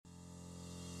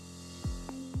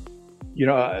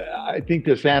I think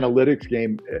this analytics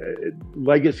game,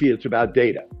 legacy, it's about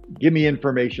data. Give me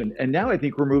information. And now I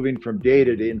think we're moving from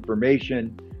data to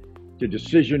information to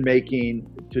decision making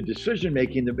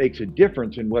that makes a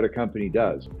difference in what a company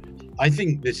does. I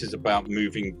think this is about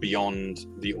moving beyond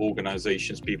the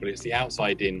organization's people. It's the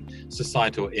outside in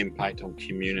societal impact on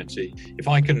community. If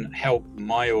I can help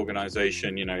my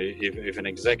organization, if an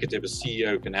executive, a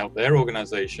CEO can help their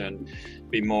organization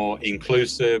be more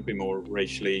inclusive, be more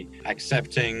racially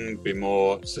accepting, be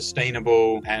more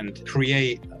sustainable, and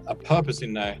create a purpose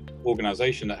in their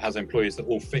organization that has employees that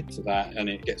all fit to that and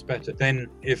it gets better, then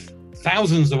if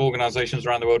thousands of organizations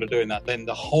around the world are doing that, then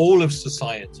the whole of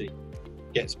society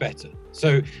gets better.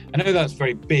 So I know that's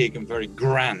very big and very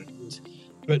grand,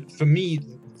 but for me,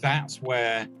 that's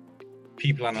where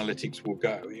people analytics will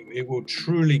go. It will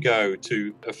truly go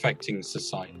to affecting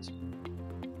society.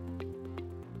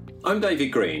 I'm David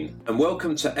Green, and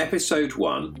welcome to episode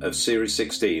 1 of series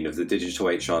 16 of the Digital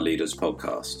HR Leaders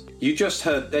podcast. You just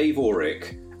heard Dave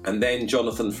Ulrich and then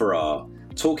Jonathan Ferrar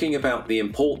talking about the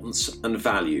importance and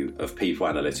value of people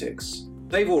analytics.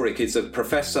 Dave Ulrich is a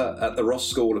professor at the Ross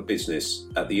School of Business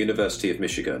at the University of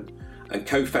Michigan and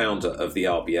co-founder of the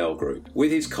RBL Group.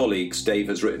 With his colleagues, Dave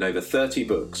has written over 30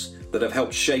 books that have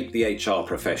helped shape the HR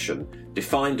profession,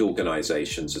 defined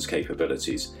organisations as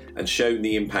capabilities, and shown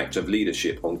the impact of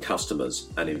leadership on customers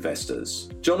and investors.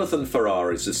 Jonathan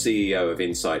Ferrar is the CEO of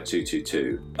Insight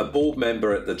 222, a board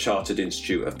member at the Chartered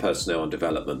Institute of Personnel and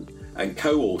Development, and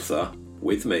co-author,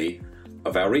 with me,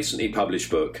 of our recently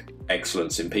published book,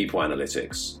 Excellence in People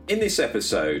Analytics. In this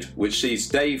episode, which sees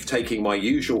Dave taking my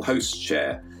usual host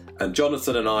chair and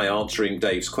Jonathan and I answering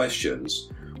Dave's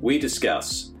questions, we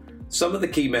discuss some of the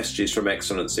key messages from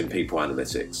Excellence in People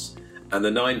Analytics and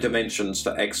the 9 dimensions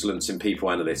for excellence in people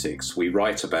analytics we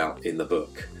write about in the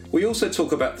book. We also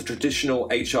talk about the traditional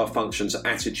HR function's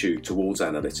attitude towards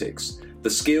analytics, the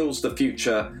skills the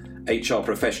future HR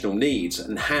professional needs,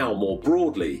 and how, more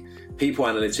broadly, people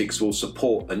analytics will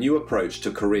support a new approach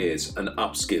to careers and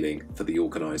upskilling for the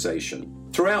organisation.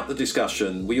 Throughout the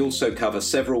discussion, we also cover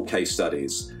several case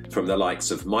studies from the likes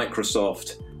of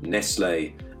Microsoft,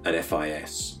 Nestle, and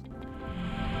FIS.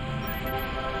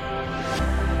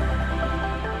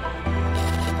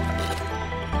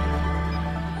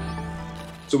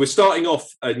 So we're starting off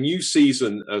a new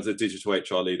season of the Digital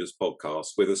HR Leaders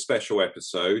podcast with a special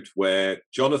episode where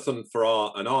Jonathan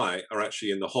Ferrar and I are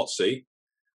actually in the hot seat.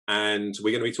 And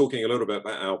we're going to be talking a little bit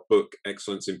about our book,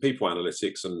 Excellence in People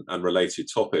Analytics, and related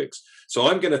topics. So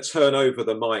I'm going to turn over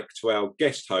the mic to our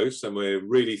guest host, and we're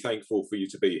really thankful for you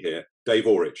to be here, Dave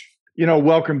Ulrich.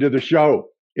 Welcome to the show.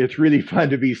 It's really fun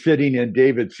to be sitting in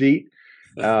David's seat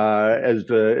as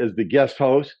the guest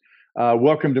host.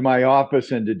 Welcome to my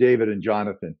office and to David and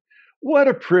Jonathan. What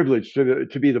a privilege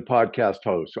to be the podcast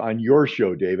host on your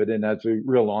show, David, and that's a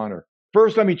real honor.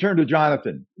 First, let me turn to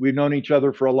Jonathan. We've known each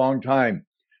other for a long time,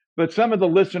 but some of the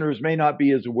listeners may not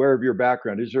be as aware of your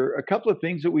background. Is there a couple of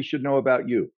things that we should know about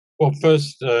you? Well,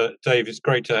 first, Dave, it's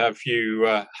great to have you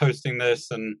hosting this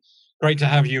and great to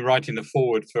have you writing the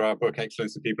foreword for our book,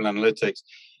 Excellence in People Analytics.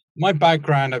 My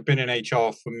background, I've been in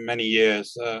HR for many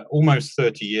years, almost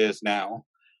 30 years now.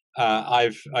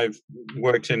 I've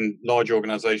worked in large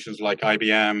organizations like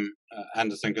IBM,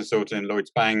 Andersen Consulting,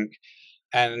 Lloyds Bank,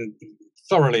 and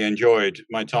thoroughly enjoyed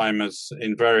my time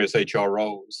in various HR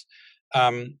roles.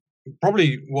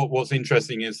 Probably what's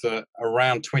interesting is that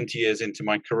around 20 years into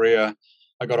my career,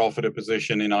 I got offered a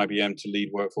position in IBM to lead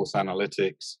workforce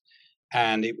analytics.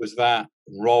 And it was that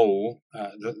role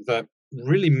that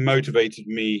really motivated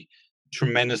me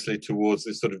tremendously towards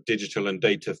this sort of digital and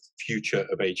data future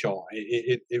of HR.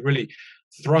 It really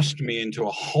thrust me into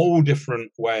a whole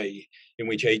different way in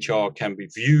which HR can be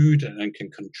viewed and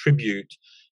can contribute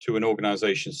to an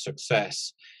organization's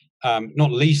success.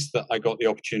 Not least that I got the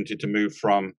opportunity to move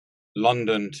from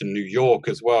London to New York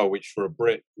as well, which for a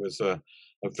Brit was a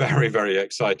very, very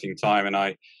exciting time. And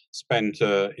I spent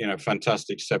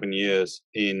fantastic 7 years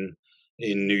in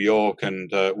New York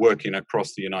and working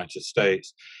across the United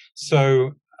States.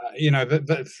 So,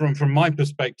 from my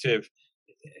perspective,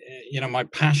 my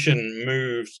passion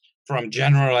moved from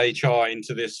general HR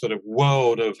into this sort of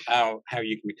world of how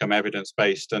you can become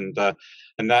evidence-based. And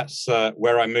that's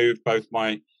where I moved both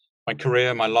my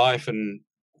career, my life, and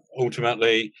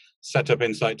ultimately set up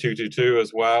Insight 222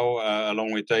 as well,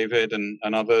 along with David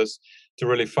and others, to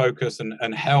really focus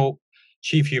and help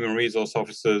chief human resource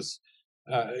officers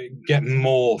get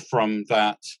more from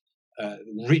that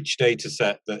rich data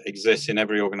set that exists in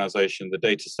every organization, the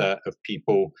data set of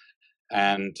people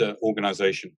and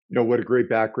organization. What a great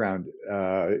background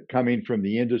coming from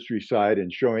the industry side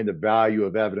and showing the value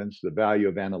of evidence, the value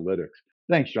of analytics.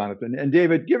 Thanks, Jonathan. And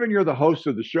David, given you're the host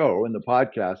of the show and the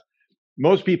podcast,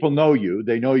 most people know you.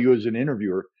 They know you as an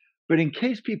interviewer. But in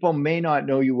case people may not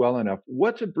know you well enough,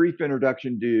 what's a brief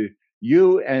introduction to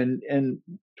you and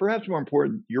perhaps more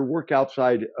important, your work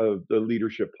outside of the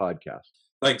Leadership Podcast?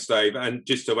 Thanks, Dave. And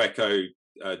just to echo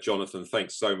Jonathan,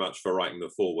 thanks so much for writing the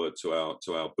foreword to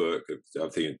our book. I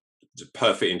think it's a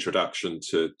perfect introduction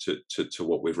to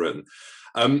what we've written.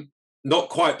 Not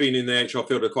quite been in the HR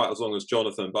field quite as long as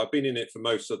Jonathan, but I've been in it for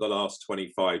most of the last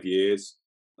 25 years.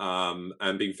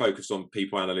 And been focused on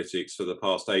people analytics for the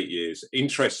past 8 years.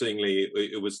 Interestingly,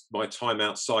 it was my time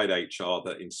outside HR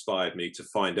that inspired me to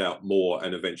find out more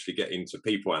and eventually get into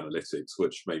people analytics,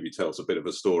 which maybe tells a bit of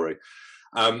a story.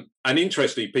 And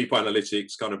interestingly, people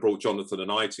analytics kind of brought Jonathan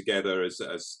and I together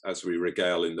as we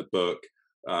regale in the book,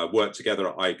 worked together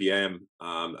at IBM,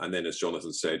 and then, as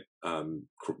Jonathan said,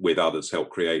 with others, helped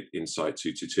create Insight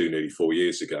 222 nearly 4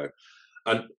 years ago.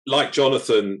 And like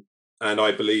Jonathan, and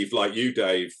I believe, like you,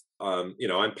 Dave,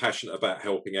 I'm passionate about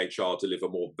helping HR deliver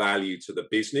more value to the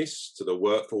business, to the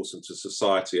workforce, and to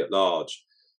society at large.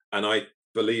 And I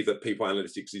believe that people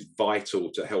analytics is vital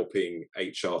to helping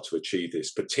HR to achieve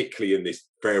this, particularly in this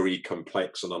very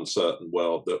complex and uncertain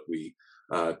world that we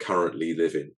currently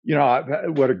live in.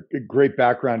 What a great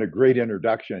background, a great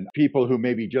introduction. People who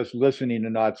may be just listening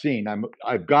and not seeing,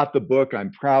 I've got the book,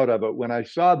 I'm proud of it. When I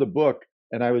saw the book,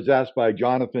 and I was asked by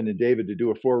Jonathan and David to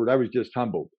do a forward, I was just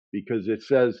humbled because it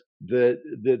says that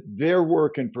their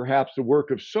work and perhaps the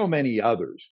work of so many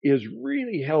others is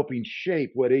really helping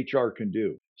shape what HR can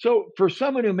do. So for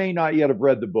someone who may not yet have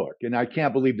read the book, and I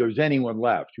can't believe there's anyone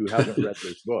left who hasn't read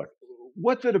this book,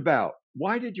 what's it about?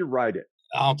 Why did you write it?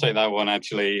 I'll take that one,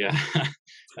 actually,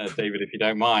 David, if you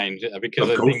don't mind, because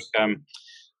I think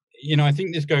I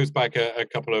think this goes back a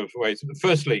couple of ways.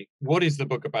 Firstly, what is the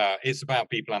book about? It's about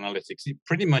people analytics. It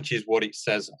pretty much is what it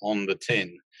says on the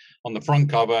tin. On the front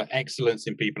cover, excellence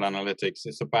in people analytics.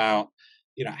 It's about,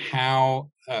 how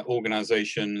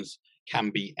organizations can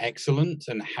be excellent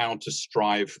and how to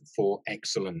strive for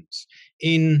excellence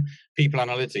in people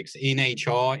analytics, in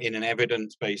HR, in an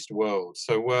evidence-based world.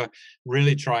 So we're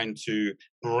really trying to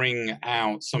bring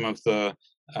out some of the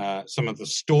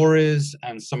stories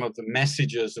and some of the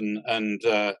messages and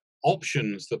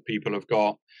options that people have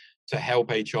got to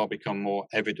help HR become more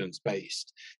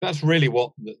evidence-based. That's really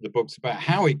what the book's about.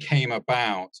 How it came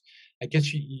about, I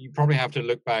guess you probably have to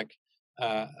look back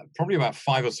probably about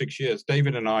 5 or 6 years.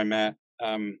 David and I met.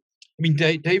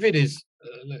 David is,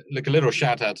 a little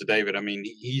shout out to David.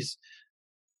 He's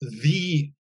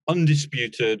the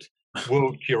undisputed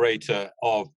world curator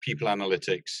of people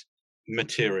analytics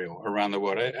material around the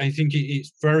world. I think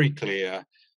it's very clear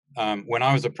when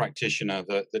I was a practitioner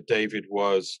that David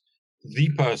was the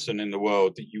person in the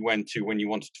world that you went to when you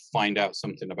wanted to find out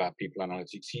something about people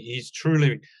analytics. He's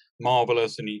truly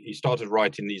marvelous, and he started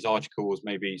writing these articles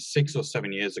maybe 6 or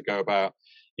 7 years ago about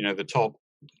the top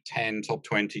 10, top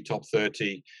 20, top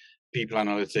 30 people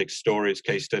analytics stories,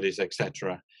 case studies,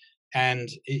 etc. And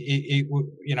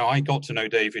I got to know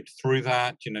David through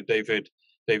that.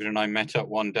 David and I met up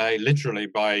one day, literally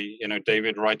by,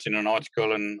 David writing an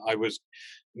article, and I was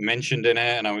mentioned in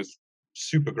it, and I was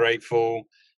super grateful.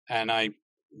 And I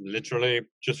literally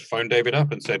just phoned David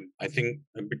up and said, I think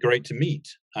it'd be great to meet.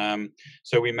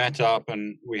 So we met up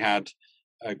and we had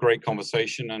a great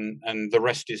conversation, and the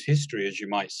rest is history, as you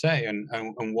might say, and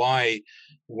why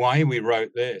we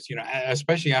wrote this,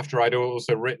 especially after I'd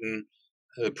also written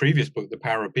the previous book, The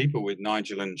Power of People, with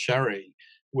Nigel and Sherry,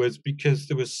 was because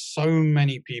there was so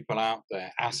many people out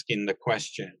there asking the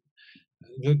question,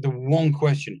 the one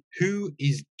question: who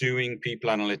is doing people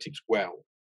analytics well,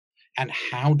 and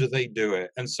how do they do it?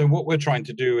 And so what we're trying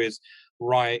to do is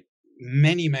write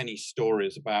many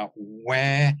stories about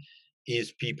where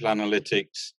is people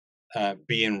analytics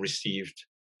being received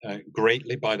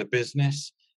greatly by the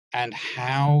business, and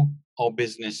how are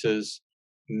businesses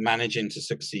managing to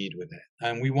succeed with it.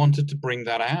 And we wanted to bring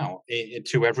that out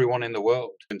to everyone in the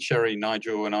world. And Sherry,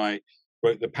 Nigel, and I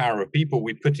wrote The Power of People.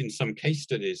 We put in some case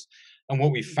studies. And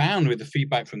what we found with the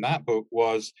feedback from that book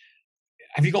was,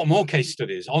 have you got more case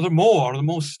studies? Are there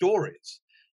more stories?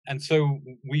 And so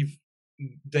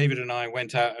David and I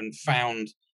went out and found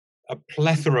a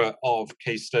plethora of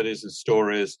case studies and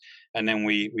stories, and then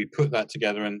we put that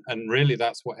together, and really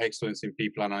that's what excellence in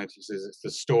people analytics is. It's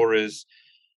the stories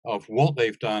of what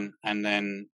they've done, and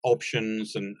then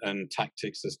options and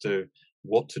tactics as to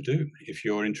what to do if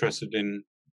you're interested in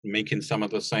making some of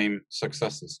the same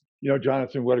successes.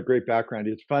 Jonathan, what a great background.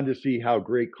 It's fun to see how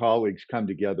great colleagues come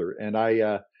together, and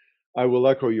I will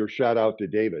echo your shout out to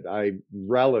David. I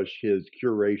relish his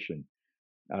curation.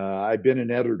 I've been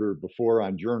an editor before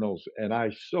on journals, and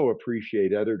I so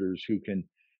appreciate editors who can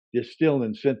distill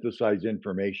and synthesize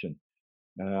information.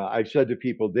 I've said to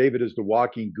people, David is the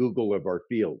walking Google of our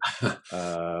field,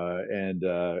 and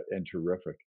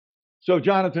terrific. So,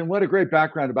 Jonathan, what a great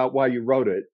background about why you wrote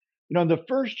it. In the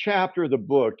first chapter of the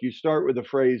book, you start with the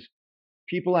phrase,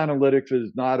 people analytics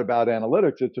is not about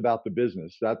analytics, it's about the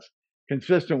business. That's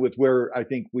consistent with where I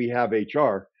think we have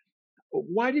HR.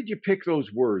 Why did you pick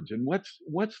those words, and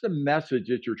what's the message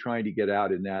that you're trying to get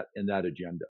out in that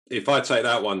agenda? If I take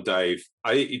that one, Dave,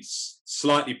 it's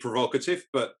slightly provocative,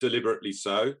 but deliberately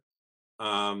so.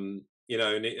 And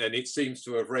it seems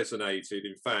to have resonated.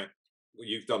 In fact,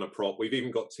 you've done a prop. We've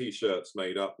even got T-shirts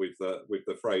made up with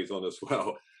the phrase on as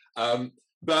well.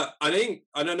 But I think,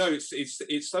 I don't know,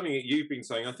 it's something that you've been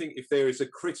saying. I think if there is a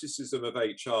criticism of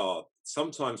HR,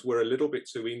 sometimes we're a little bit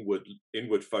too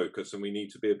inward focused, and we need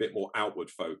to be a bit more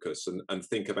outward focused and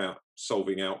think about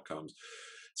solving outcomes.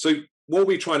 So what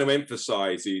we're trying to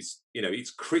emphasize is,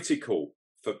 it's critical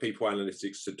for people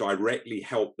analytics to directly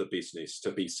help the business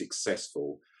to be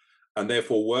successful, and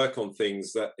therefore work on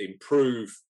things that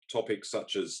improve topics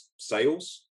such as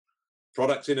sales,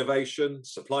 product innovation,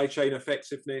 supply chain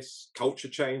effectiveness, culture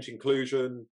change,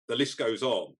 inclusion, the list goes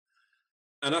on.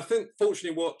 And I think,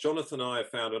 fortunately, what Jonathan and I have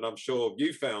found, and I'm sure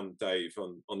you found, Dave,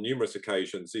 on numerous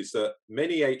occasions, is that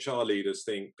many HR leaders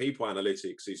think people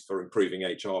analytics is for improving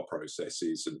HR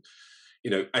processes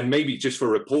and maybe just for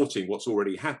reporting what's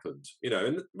already happened.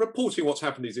 And reporting what's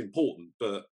happened is important,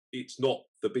 but it's not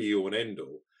the be-all and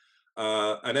end-all.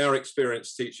 And our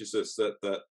experience teaches us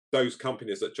that those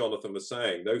companies that Jonathan was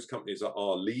saying, those companies that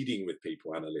are leading with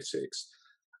people analytics,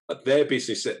 their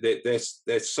business,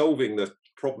 they're solving the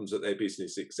problems that their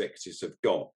business executives have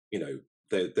got.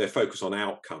 They're focused on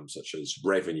outcomes such as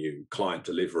revenue, client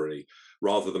delivery,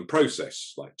 rather than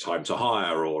process like time to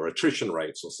hire or attrition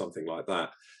rates or something like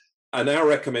that. And our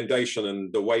recommendation,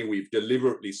 and the way we've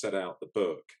deliberately set out the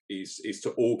book, is to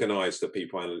organize the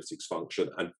people analytics function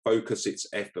and focus its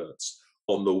efforts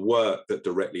on the work that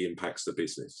directly impacts the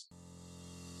business.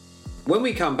 When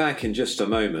we come back in just a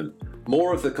moment,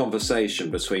 more of the conversation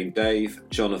between Dave,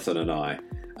 Jonathan and I,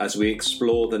 as we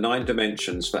explore the 9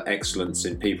 dimensions for excellence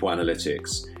in people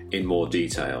analytics in more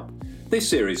detail. This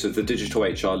series of the Digital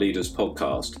HR Leaders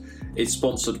podcast is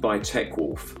sponsored by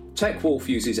TechWolf. TechWolf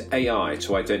uses AI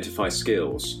to identify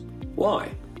skills.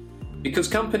 Why? Because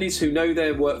companies who know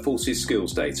their workforce's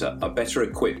skills data are better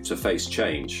equipped to face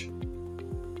change.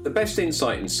 The best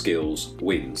insight in skills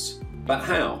wins. But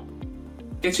how?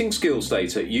 Getting skills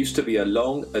data used to be a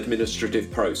long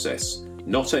administrative process,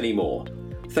 not anymore.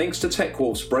 Thanks to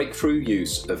TechWolf's breakthrough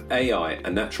use of AI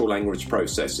and natural language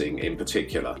processing in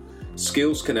particular,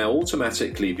 skills can now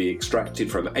automatically be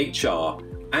extracted from HR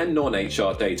and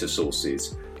non-HR data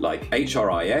sources like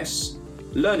HRIS,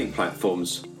 learning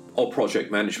platforms, or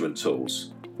project management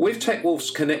tools. With TechWolf's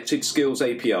Connected Skills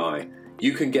API,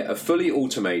 you can get a fully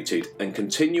automated and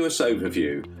continuous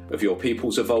overview of your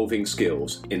people's evolving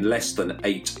skills in less than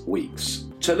 8 weeks.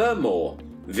 To learn more,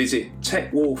 visit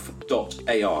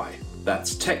techwolf.ai.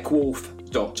 That's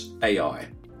techwolf.ai.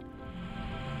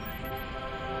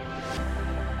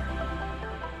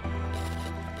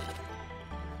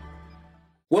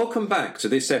 Welcome back to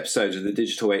this episode of the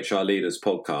Digital HR Leaders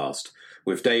podcast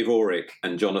with Dave Auric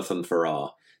and Jonathan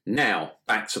Farrar. Now,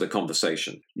 back to the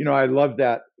conversation. I love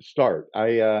that start.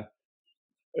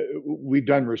 We've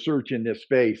done research in this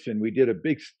space, and we've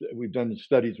done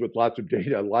studies with lots of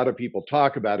data. A lot of people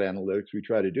talk about analytics. We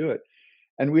try to do it.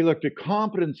 And we looked at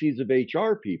competencies of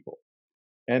HR people.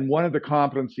 And one of the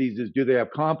competencies is, do they have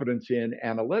competence in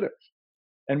analytics?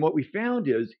 And what we found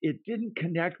is it didn't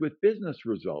connect with business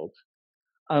results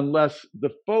unless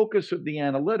the focus of the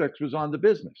analytics was on the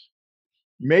business.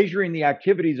 Measuring the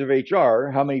activities of HR,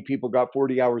 how many people got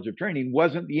 40 hours of training,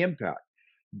 wasn't the impact.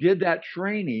 Did that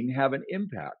training have an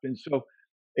impact? And so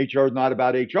HR is not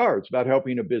about HR, it's about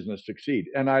helping a business succeed.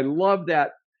 And I love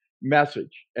that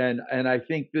message. And I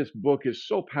think this book is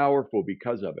so powerful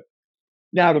because of it.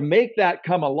 Now, to make that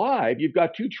come alive, you've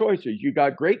got 2 choices. You've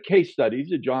got great case studies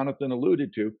that Jonathan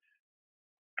alluded to,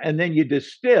 and then you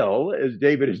distill, as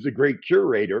David is the great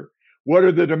curator, what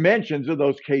are the dimensions of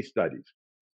those case studies?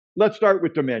 Let's start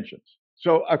with dimensions.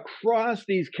 So across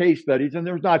these case studies, and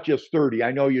there's not just 30,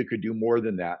 I know you could do more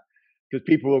than that, because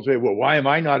people will say, well, why am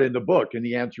I not in the book? And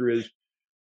the answer is,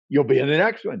 you'll be in the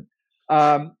next one.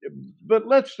 But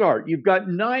let's start. You've got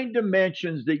 9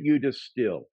 dimensions that you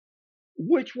distill.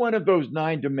 Which one of those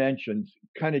 9 dimensions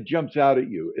kind of jumps out at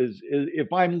you? Is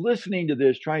if I'm listening to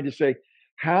this, trying to say,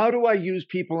 how do I use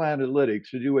people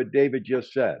analytics to do what David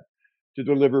just said? to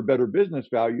deliver better business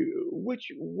value,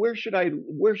 where should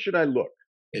I look?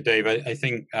 Yeah, Dave, I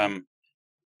think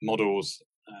models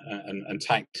and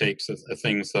tactics are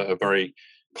things that are very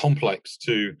complex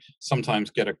to sometimes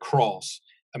get across.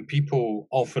 And people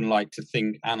often like to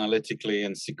think analytically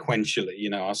and sequentially.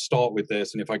 I'll start with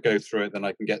this, and if I go through it, then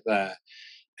I can get there.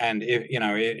 And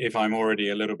if I'm already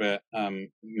a little bit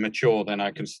mature, then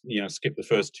I can skip the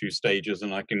first two stages,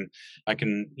 and I can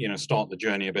start the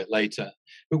journey a bit later.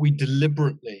 But we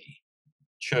deliberately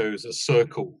chose a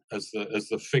circle as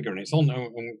the figure, and it's on.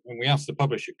 When we asked the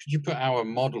publisher, could you put our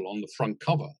model on the front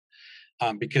cover?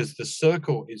 Because the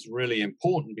circle is really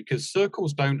important, because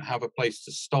circles don't have a place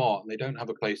to start and they don't have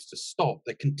a place to stop.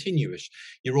 They're continuous.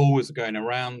 You're always going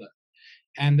around them,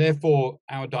 and therefore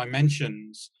our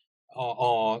dimensions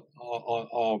are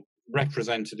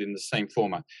represented in the same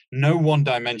format. No one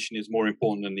dimension is more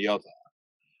important than the other,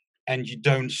 and you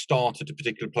don't start at a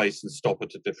particular place and stop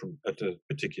at a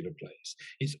particular place.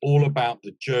 It's all about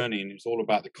the journey, and it's all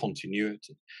about the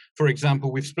continuity. For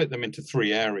example, we've split them into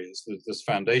three areas. There's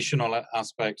foundational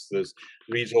aspects, there's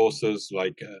resources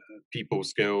like people,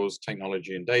 skills,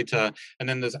 technology, and data, and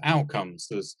then there's outcomes.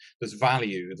 There's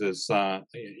value. There's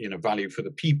value for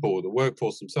the people, the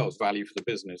workforce themselves, value for the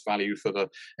business, value for the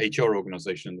HR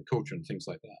organization and the culture, and things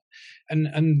like that.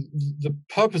 And the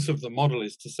purpose of the model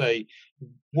is to say,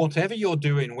 whatever you're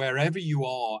doing, wherever you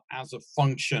are as a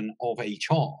function of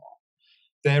HR,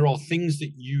 there are things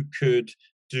that you could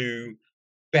do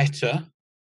better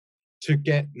to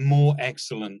get more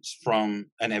excellence from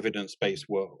an evidence-based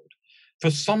world. For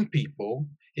some people,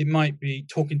 it might be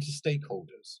talking to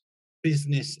stakeholders,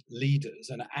 business leaders,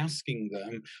 and asking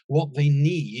them what they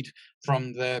need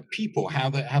from their people, how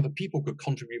the people could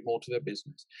contribute more to their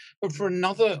business. But for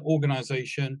another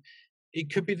organization, it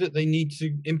could be that they need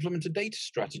to implement a data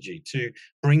strategy to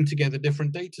bring together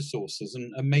different data sources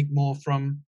and make more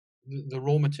from the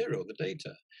raw material, the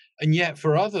data. And yet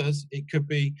for others, it could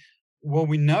be, well,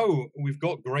 we know we've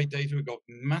got great data, we've got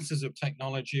masses of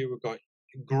technology, we've got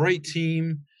a great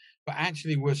team, but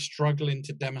actually we're struggling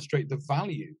to demonstrate the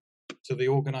value to the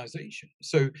organization.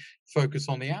 So focus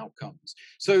on the outcomes.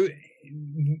 So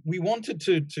we wanted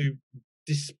to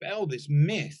dispel this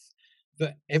myth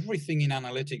that everything in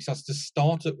analytics has to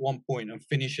start at one point and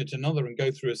finish at another and go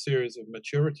through a series of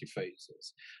maturity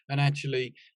phases, and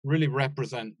actually really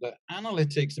represent that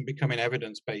analytics and becoming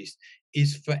evidence-based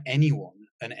is for anyone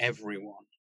and everyone.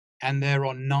 And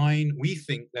we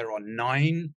think there are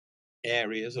 9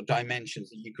 areas or dimensions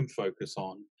that you can focus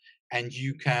on, and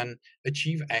you can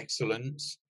achieve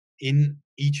excellence in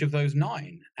each of those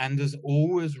 9, and there's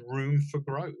always room for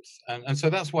growth, and so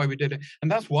that's why we did it,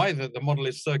 and that's why the model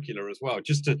is circular as well,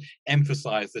 just to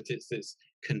emphasize that it's this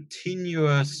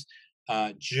continuous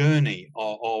journey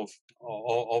of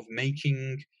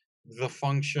making the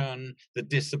function, the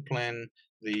discipline,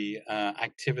 the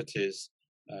activities,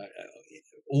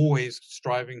 always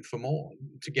striving for more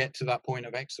to get to that point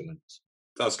of excellence.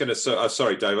 I was going to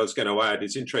sorry, Dave, I was going to add,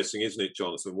 it's interesting, isn't it,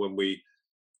 Jonathan, when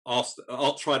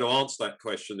I'll try to answer that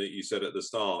question that you said at the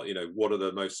start, what are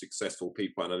the most successful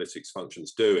people analytics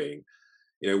functions doing?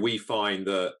 We find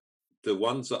that the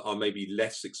ones that are maybe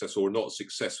less successful or not as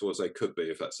successful as they could be,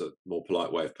 if that's a more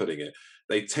polite way of putting it,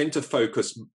 they tend to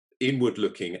focus inward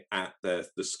looking at the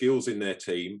skills in their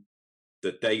team,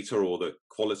 the data or the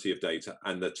quality of data,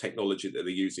 and the technology that they're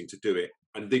using to do it.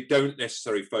 And they don't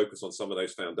necessarily focus on some of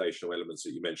those foundational elements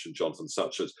that you mentioned, Jonathan,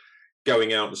 such as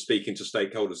going out and speaking to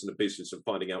stakeholders in the business and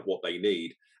finding out what they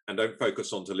need, and don't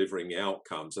focus on delivering the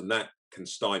outcomes. And that can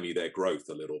stymie their growth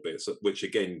a little bit, which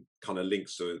again kind of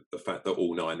links to the fact that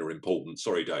all 9 are important.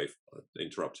 Sorry, Dave, I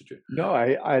interrupted you. No,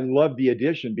 I love the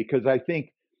addition, because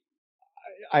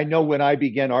I know when I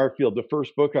began our field, the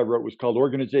first book I wrote was called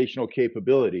Organizational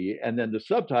Capability, and then the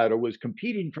subtitle was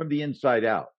Competing from the Inside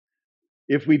Out.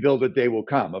 If we build it, they will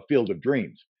come, a field of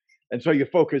dreams. And so you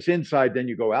focus inside, then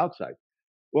you go outside.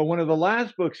 Well, one of the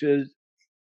last books is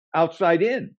outside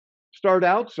in. Start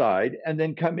outside and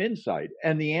then come inside.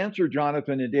 And the answer,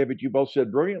 Jonathan and David, you both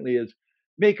said brilliantly, is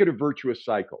make it a virtuous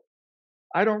cycle.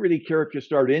 I don't really care if you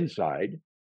start inside.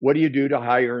 What do you do to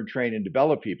hire and train and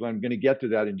develop people? I'm going to get to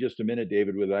that in just a minute,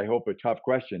 David, with, I hope, a tough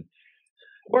question.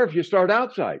 Or if you start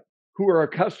outside, who are our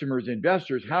customers,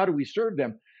 investors? How do we serve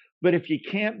them? But if you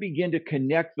can't begin to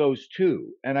connect those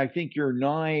two, and I think your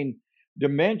 9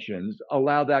 dimensions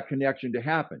allow that connection to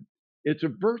happen. It's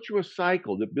a virtuous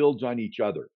cycle that builds on each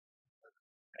other.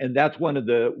 And that's one of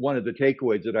the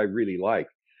takeaways that I really like.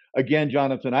 Again,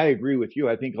 Jonathan, I agree with you.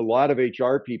 I think a lot of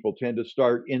HR people tend to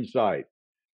start inside,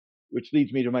 which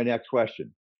leads me to my next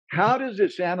question. How does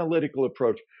this analytical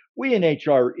approach, we in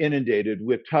HR are inundated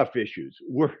with tough issues.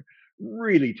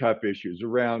 really tough issues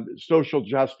around social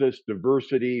justice,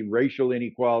 diversity, racial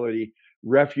inequality,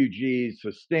 refugees,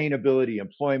 sustainability,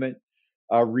 employment,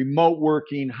 remote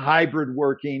working, hybrid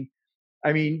working.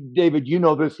 I mean, David, you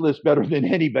know this list better than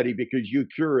anybody because you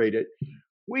curate it.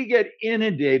 We get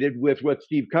inundated with what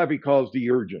Steve Covey calls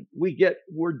the urgent.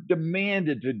 We're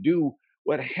demanded to do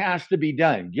what has to be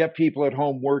done. Get people at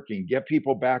home working, get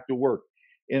people back to work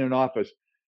in an office.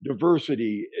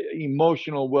 Diversity,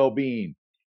 emotional well-being.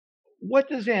 What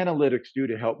does analytics do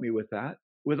to help me with that?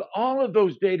 With all of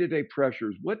those day-to-day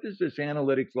pressures, what does this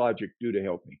analytics logic do to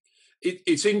help me?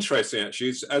 It's interesting,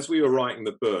 actually. As we were writing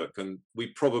the book, and we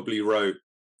probably wrote,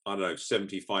 I don't know,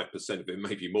 75% of it,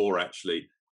 maybe more actually,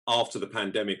 after the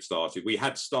pandemic started. We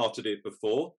had started it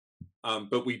before,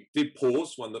 but we did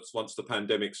pause once the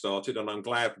pandemic started, and I'm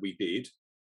glad we did,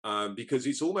 because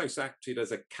it's almost acted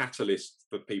as a catalyst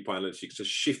for people analytics to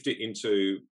shift it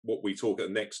into what we talk at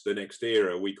the next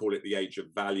era. We call it the age of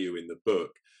value in the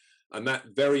book. And that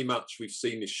very much we've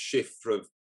seen this shift from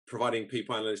providing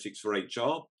people analytics for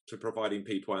HR to providing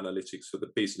people analytics for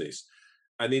the business.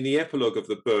 And in the epilogue of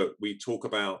the book, we talk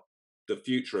about the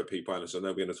future of people analytics. I know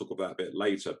we're going to talk about that a bit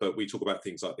later, but we talk about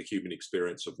things like the human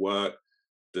experience of work,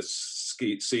 the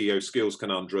CEO skills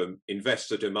conundrum,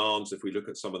 investor demands. If we look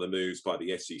at some of the moves by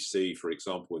the SEC, for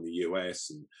example, in the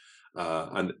US,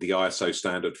 and the ISO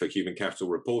standard for human capital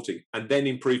reporting, and then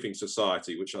improving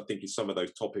society, which I think is some of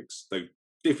those topics, those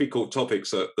difficult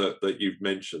topics that you've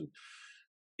mentioned.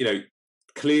 You know,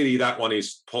 clearly that one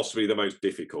is possibly the most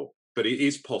difficult, but it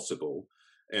is possible.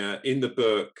 In the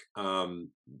book,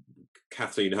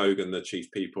 Kathleen Hogan, the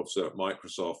chief people officer at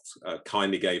Microsoft,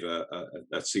 kindly gave a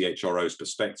CHRO's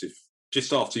perspective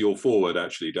just after your forward,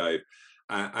 actually, Dave.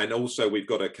 And also we've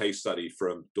got a case study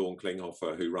from Dawn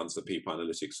Klinghoffer, who runs the people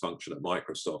analytics function at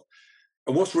Microsoft.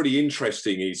 And what's really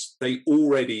interesting is they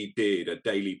already did a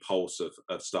daily pulse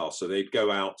of staff. So they'd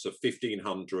go out to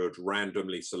 1,500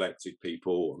 randomly selected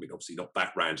people. I mean, obviously not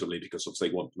that randomly, because obviously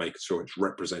they want to make sure it's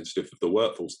representative of the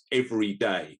workforce every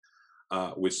day,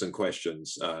 with some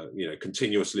questions,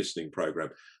 continuous listening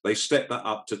program. They stepped that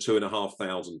up to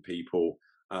 2,500 people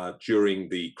during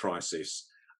the crisis.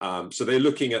 So they're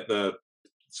looking at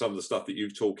some of the stuff that you're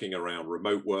talking around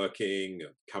remote working,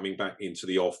 coming back into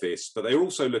the office, but they're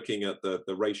also looking at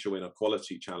the racial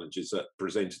inequality challenges that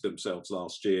presented themselves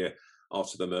last year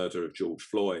after the murder of George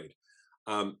Floyd.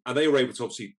 And they were able to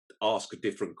obviously ask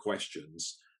different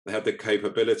questions. They had the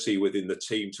capability within the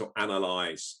team to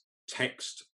analyze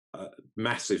text,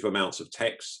 massive amounts of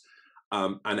text,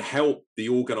 and help the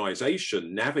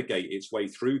organization navigate its way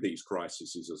through these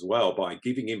crises as well by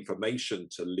giving information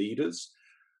to leaders,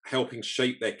 helping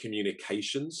shape their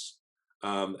communications,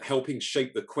 helping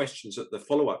shape the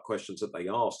follow-up questions that they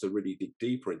ask to really dig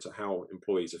deeper into how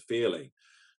employees are feeling,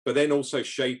 but then also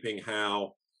shaping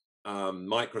how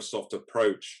Microsoft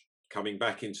approach coming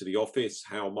back into the office,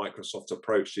 how Microsoft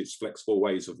approached its flexible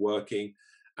ways of working,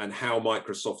 and how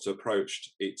Microsoft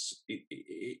approached its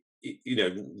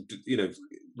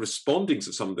responding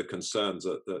to some of the concerns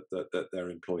that their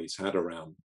employees had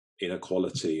around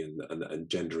inequality and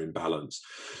gender imbalance.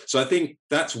 So I think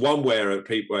that's one area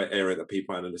that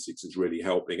people analytics is really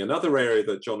helping. Another area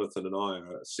that Jonathan and I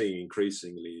are seeing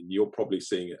increasingly, and you're probably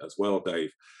seeing it as well,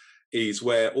 Dave, is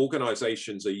where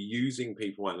organizations are using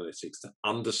people analytics to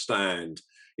understand,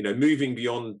 moving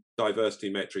beyond diversity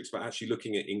metrics, but actually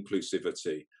looking at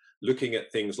inclusivity, looking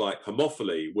at things like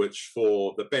homophily, which,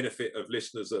 for the benefit of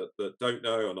listeners that don't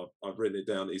know, and I've written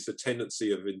it down, is the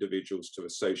tendency of individuals to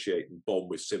associate and bond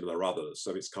with similar others.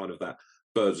 So it's kind of that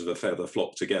birds of a feather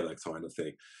flock together kind of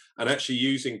thing. And actually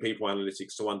using people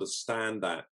analytics to understand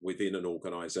that within an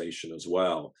organization as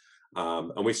well.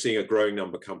 And we're seeing a growing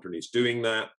number of companies doing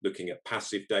that, looking at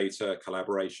passive data,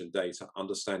 collaboration data,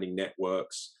 understanding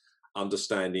networks,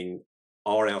 understanding,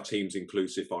 are our teams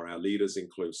inclusive, are our leaders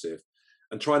inclusive,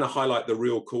 and trying to highlight the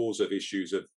real cause of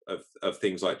issues of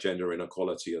things like gender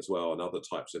inequality as well, and other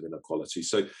types of inequality.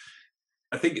 So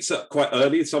I think it's quite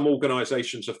early. Some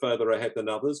organizations are further ahead than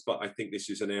others, but I think this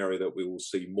is an area that we will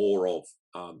see more of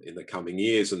in the coming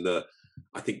years. And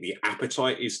I think the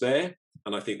appetite is there,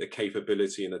 and I think the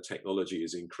capability and the technology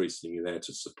is increasingly there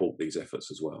to support these efforts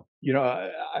as well.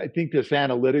 I think this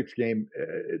analytics game,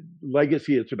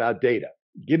 legacy, it's about data.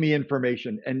 Give me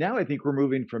information. And now I think we're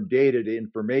moving from data to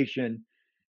information,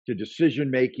 to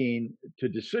decision-making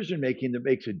that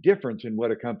makes a difference in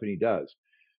what a company does.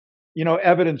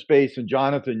 Evidence-based, and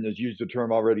Jonathan has used the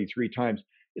term already 3 times.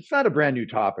 It's not a brand new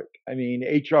topic. I mean,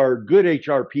 good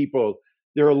HR people,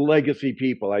 they're legacy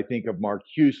people. I think of Mark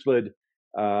Huslid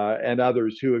and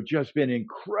others who have just been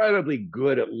incredibly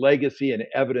good at legacy and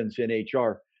evidence in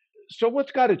HR. So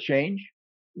what's got to change?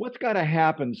 What's got to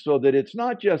happen so that it's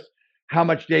not just how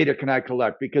much data can I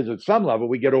collect? Because at some level,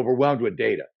 we get overwhelmed with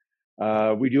data.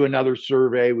 We do another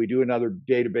survey, we do another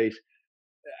database.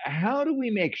 How do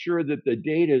we make sure that the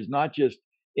data is not just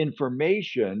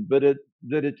information, but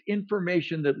that it's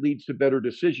information that leads to better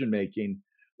decision making,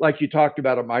 like you talked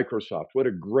about at Microsoft? What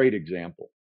a great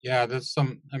example. Yeah,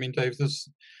 Dave,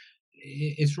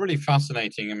 it's really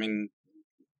fascinating. I mean,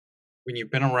 when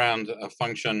you've been around a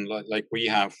function like we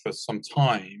have for some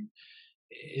time,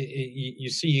 you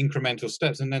see incremental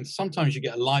steps, and then sometimes you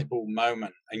get a light bulb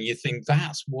moment, and you think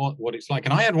that's what it's like.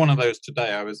 And I had one of those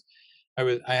today.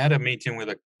 I had a meeting with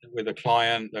a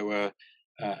client. There were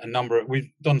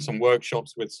we've done some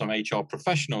workshops with some HR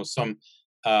professionals, some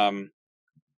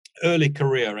early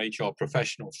career HR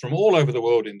professionals from all over the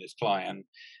world in this client.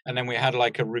 And then we had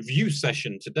like a review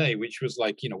session today, which was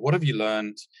like, what have you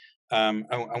learned? And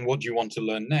what do you want to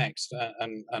learn next?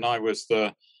 And I was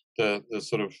the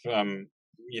sort of,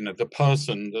 the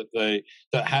person that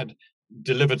had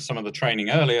delivered some of the training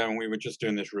earlier, and we were just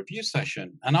doing this review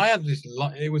session. And I had this,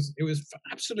 it was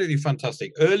absolutely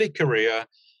fantastic. Early career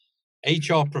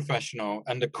HR professional.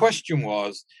 And the question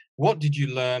was, what did you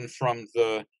learn from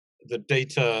the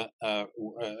data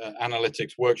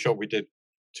analytics workshop we did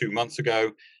 2 months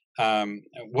ago?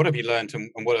 What have you learned,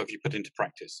 and what have you put into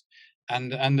practice?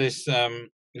 And this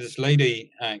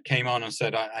lady came on and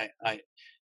said, I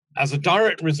as a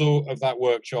direct result of that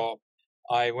workshop,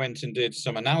 I went and did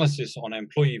some analysis on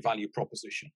employee value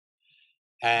proposition,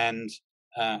 and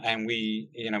we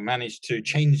managed to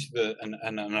change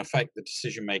and affect the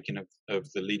decision making of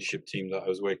the leadership team that I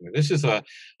was working with. This is a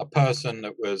person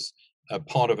that was a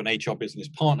part of an HR business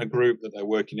partner group that they're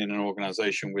working in an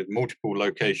organization with multiple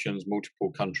locations,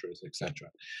 multiple countries, etc.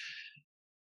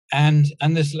 And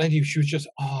this lady, she was just,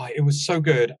 it was so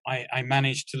good. I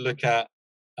managed to look at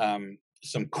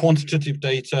some quantitative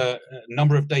data, a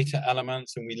number of data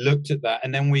elements, and we looked at that.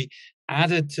 And then we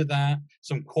added to that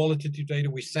some qualitative data.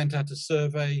 We sent out a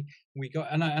survey.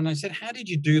 And I said, how did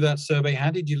you do that survey?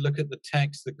 How did you look at the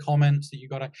text, the comments that you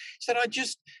got? He said, I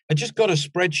just got a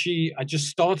spreadsheet. I just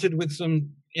started with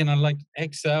some, like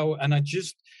Excel, and I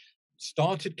just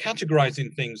started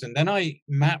categorizing things. And then I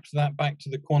mapped that back to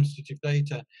the quantitative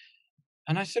data.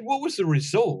 And I said, what was the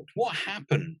result? What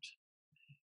happened?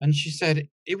 And she said,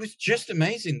 it was just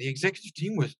amazing. The executive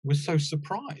team was so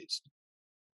surprised.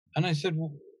 And I said,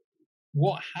 well,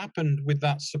 what happened with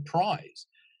that surprise?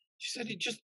 She said, it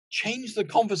just changed the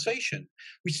conversation.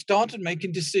 We started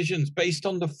making decisions based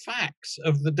on the facts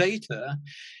of the data.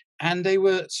 And they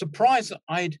were surprised that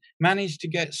I'd managed to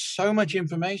get so much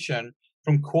information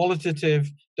from qualitative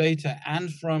data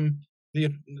and from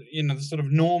the sort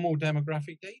of normal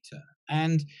demographic data.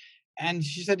 And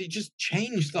she said it just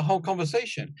changed the whole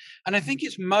conversation. And I think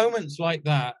it's moments like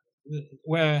that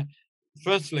where,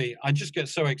 firstly, I just get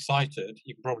so excited,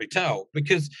 you can probably tell,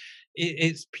 because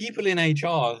it's people in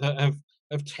HR that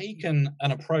have taken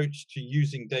an approach to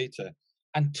using data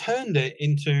and turned it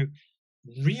into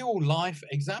real life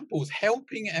examples,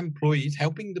 helping employees,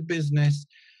 helping the business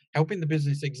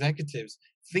executives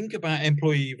think about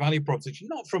employee value proposition,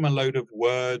 not from a load of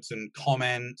words and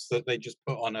comments that they just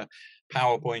put on a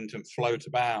PowerPoint and float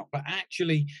about, but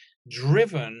actually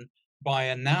driven by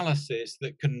analysis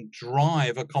that can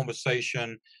drive a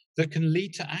conversation that can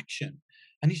lead to action.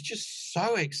 And it's just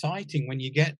so exciting when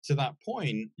you get to that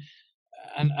point.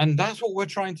 And that's what we're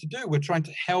trying to do. We're trying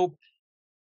to help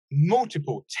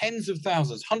multiple tens of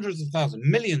thousands, hundreds of thousands,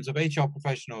 millions of HR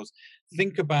professionals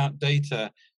think about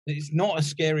data. It's not a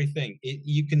scary thing.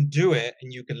 You can do it,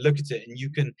 and you can look at it, and you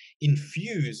can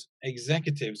infuse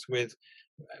executives with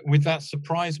that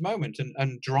surprise moment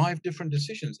and drive different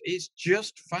decisions. It's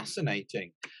just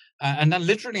fascinating. And that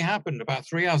literally happened about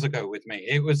 3 hours ago with me.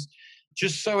 It was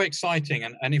just so exciting.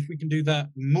 And if we can do that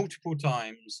multiple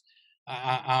times,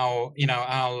 I'll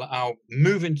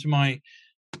move into my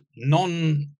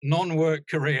non-work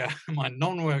career, my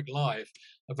non-work life,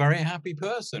 a very happy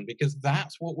person, because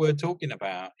that's what we're talking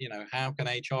about. How can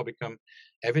HR become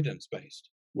evidence-based?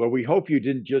 Well, we hope you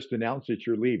didn't just announce that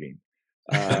you're leaving.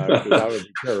 That would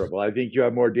be terrible. I think you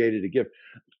have more data to give.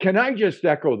 Can I just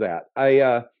echo that?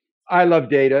 I love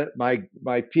data. My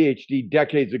PhD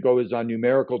decades ago is on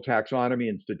numerical taxonomy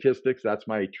and statistics. That's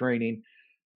my training.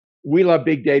 We love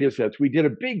big data sets. We did a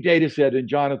big data set, and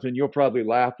Jonathan, you'll probably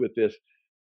laugh with this.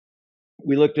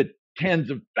 We looked at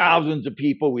tens of thousands of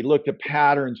people. We looked at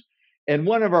patterns. And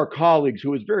one of our colleagues,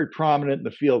 who was very prominent in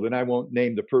the field, and I won't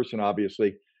name the person,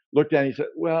 obviously, looked at it and he said,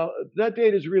 well, that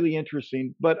data is really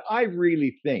interesting, but I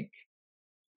really think.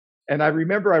 And I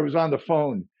remember I was on the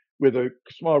phone with a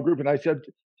small group, and I said,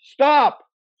 stop.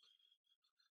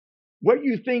 what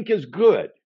you think is good.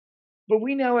 But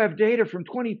we now have data from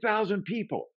 20,000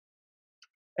 people.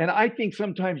 And I think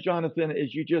sometimes, Jonathan,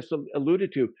 as you just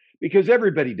alluded to, because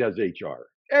everybody does HR,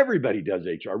 everybody does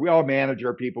HR. We all manage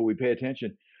our people, we pay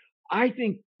attention. I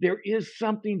think there is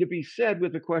something to be said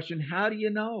with the question, how do you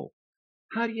know?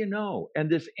 How do you know? And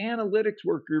this analytics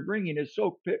work you're bringing is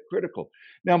so critical.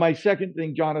 Now, my second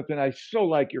thing, Jonathan, I so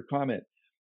like your comment.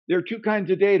 There are two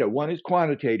kinds of data. One is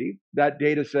quantitative. That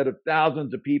data set of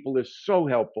thousands of people is so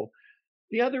helpful.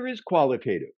 The other is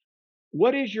qualitative.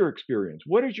 What is your experience?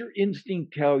 What does your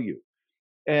instinct tell you?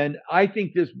 And I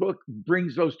think this book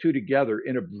brings those two together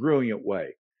in a brilliant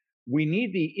way. We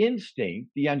need the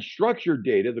instinct, the unstructured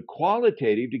data, the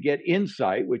qualitative to get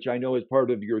insight, which I know is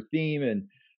part of your theme and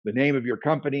the name of your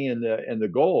company and the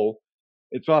goal.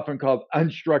 It's often called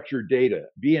unstructured data.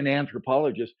 Be an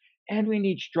anthropologist, and we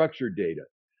need structured data.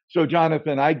 So,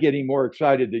 Jonathan, I'm getting more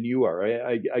excited than you are.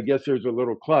 I guess there's a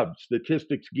little club,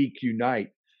 Statistics Geeks Unite,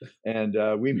 and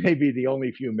we may be the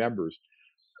only few members.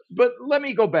 But let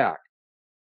me go back.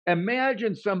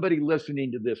 Imagine somebody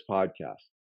listening to this podcast.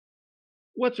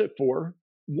 What's it for?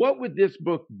 What would this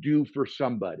book do for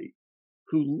somebody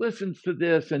who listens to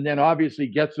this and then obviously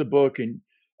gets the book and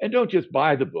don't just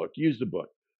buy the book, use the book?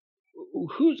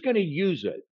 Who's going to use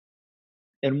it?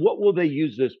 And what will they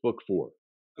use this book for?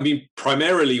 I mean,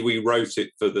 primarily we wrote it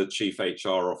for the chief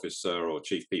HR officer or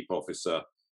chief people officer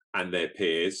and their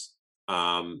peers.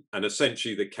 And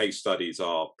essentially the case studies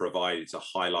are provided to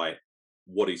highlight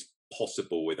what is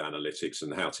possible with analytics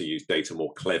and how to use data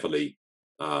more cleverly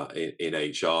in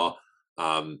HR.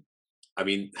 I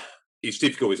mean, it's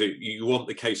difficult. You want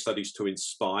the case studies to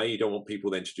inspire. You don't want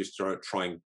people then to just try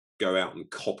and go out and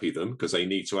copy them, because they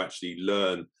need to actually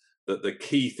learn that the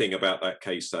key thing about that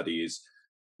case study is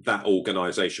that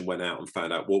organization went out and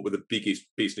found out what were the biggest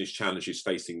business challenges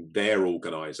facing their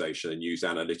organization and use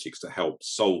analytics to help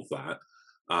solve that.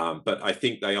 But I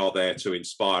think they are there to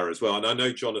inspire as well. And I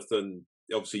know, Jonathan,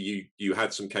 obviously you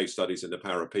had some case studies in the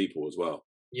Power of People as well.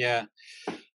 Yeah,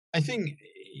 I think,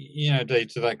 Dave,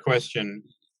 to that question,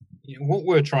 what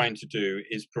we're trying to do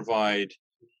is provide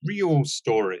real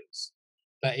stories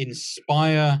that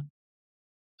inspire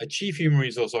a chief human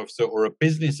resource officer or a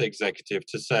business executive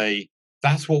to say,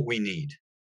 that's what we need.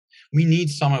 We need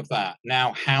some of that.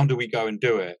 Now, how do we go and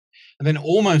do it? And then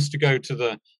almost to go to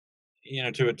the,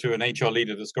 to an HR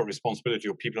leader that's got responsibility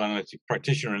or people analytics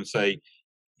practitioner and say,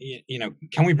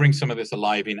 can we bring some of this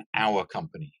alive in our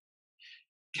company?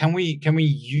 Can we,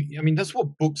 that's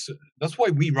what books, that's why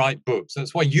we write books.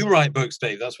 That's why you write books,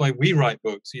 Dave. That's why we write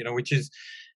books,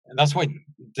 that's why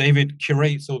David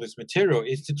curates all this material,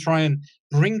 is to try and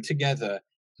bring together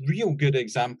real good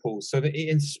examples so that it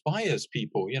inspires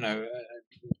people. I'm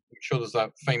sure there's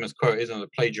that famous quote, isn't it?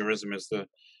 Plagiarism is the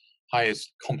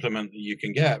highest compliment that you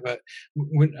can get. But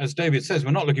as David says,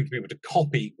 we're not looking for people to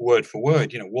copy word for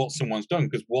word, what someone's done,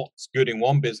 because what's good in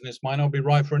one business might not be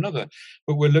right for another.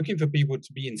 But we're looking for people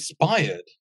to be inspired,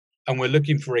 and we're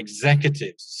looking for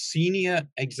executives, senior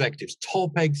executives,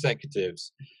 top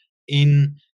executives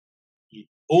in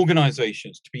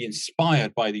organizations to be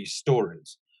inspired by these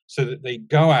stories so that they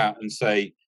go out and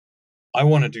say, I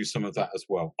want to do some of that as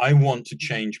well. I want to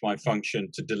change my function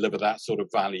to deliver that sort of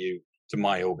value to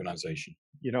my organization.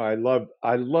 I love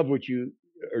what you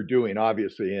are doing,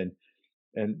 obviously, and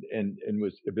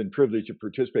have been privileged to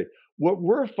participate. What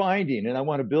we're finding, and I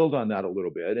want to build on that a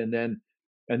little bit, and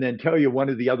then tell you one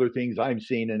of the other things I'm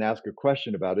seeing and ask a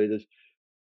question about it, is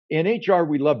in HR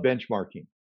we love benchmarking.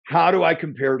 How do I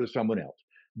compare to someone else?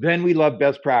 Then we love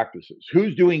best practices.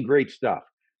 Who's doing great stuff?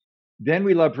 Then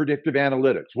we love predictive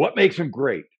analytics. What makes them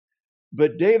great?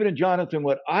 But David and Jonathan,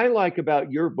 what I like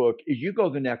about your book is you go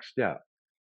the next step.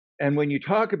 And when you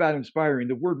talk about inspiring,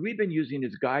 the word we've been using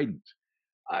is guidance.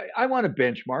 I want to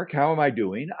benchmark. How am I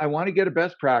doing? I want to get a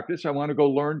best practice. I want to go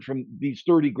learn from these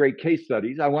 30 great case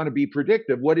studies. I want to be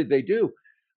predictive. What did they do?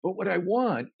 But what I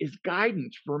want is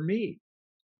guidance for me.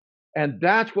 And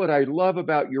that's what I love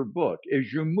about your book,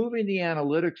 is you're moving the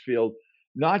analytics field,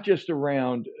 not just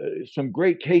around some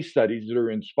great case studies that are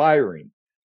inspiring,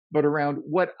 but around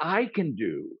what I can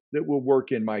do that will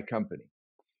work in my company.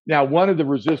 Now, one of the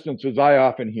resistances I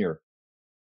often hear,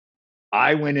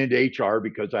 I went into HR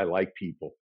because I like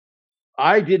people.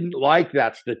 I didn't like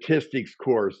that statistics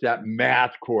course, that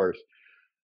math course.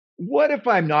 What if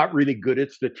I'm not really good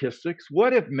at statistics?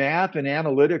 What if math and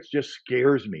analytics just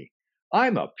scares me?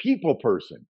 I'm a people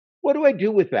person. What do I do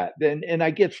with that? And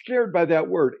I get scared by that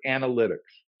word, analytics.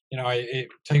 It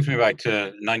takes me back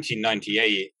to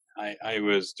 1998. I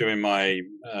was doing my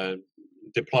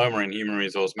diploma in human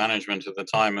resource management at the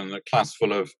time, and a class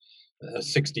full of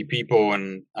 60 people,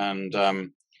 and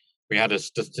we had a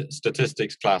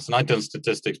statistics class, and I'd done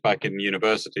statistics back in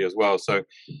university as well. So,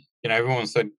 everyone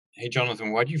said, "Hey,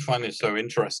 Jonathan, why do you find this so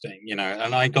interesting?" And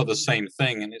I got the same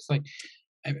thing, and it's like,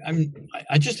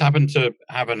 I just happen to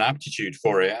have an aptitude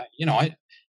for it.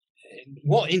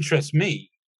 What interests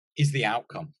me is the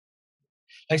outcome.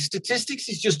 Like, statistics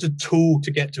is just a tool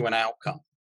to get to an outcome.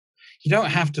 You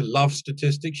don't have to love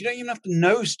statistics. You don't even have to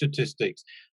know statistics.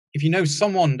 If you know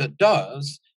someone that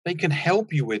does, they can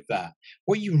help you with that.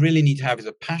 What you really need to have is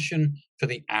a passion for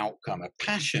the outcome, a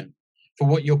passion for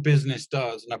what your business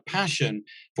does, and a passion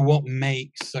for what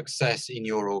makes success in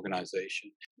your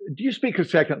organization. Do you speak a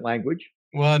second language?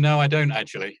 Well, no, I don't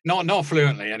actually. Not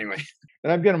fluently, anyway.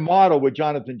 And I'm going to model what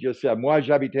Jonathan just said. Moi,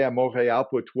 j'habitais à Montréal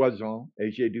pour 3 ans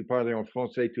et j'ai dû parler en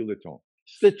français tout le temps.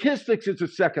 Statistics is a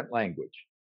second language.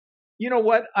 You know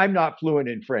what? I'm not fluent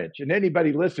in French. And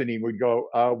anybody listening would go,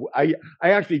 I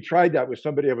actually tried that with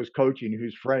somebody I was coaching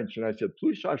who's French. And I said,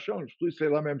 plus ça change, plus c'est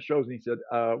la même chose. And he said,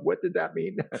 what did that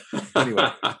mean? Anyway,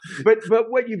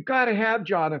 but what you've got to have,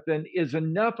 Jonathan, is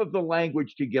enough of the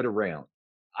language to get around.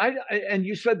 And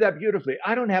you said that beautifully.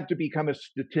 I don't have to become a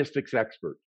statistics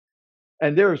expert.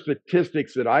 And there are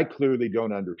statistics that I clearly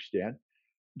don't understand.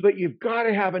 But you've got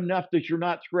to have enough that you're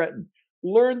not threatened.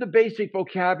 Learn the basic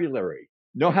vocabulary.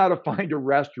 Know how to find a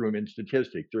restroom in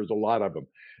statistics. There's a lot of them.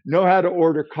 Know how to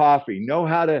order coffee. Know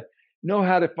how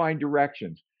to find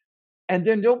directions. And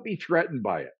then don't be threatened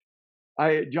by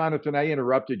it. Jonathan, I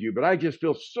interrupted you, but I just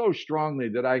feel so strongly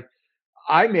that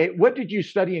what did you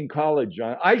study in college,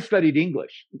 John? I studied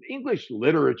English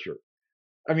literature.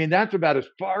 I mean, that's about as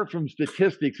far from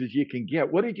statistics as you can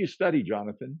get. What did you study,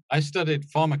 Jonathan? I studied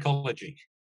pharmacology.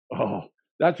 Oh,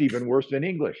 that's even worse than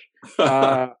English.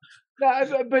 But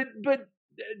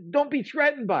don't be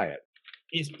threatened by it.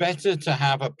 It's better to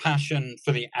have a passion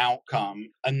for the outcome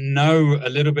and know a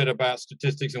little bit about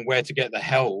statistics and where to get the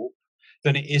help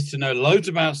than it is to know loads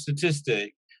about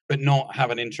statistics but not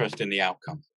have an interest in the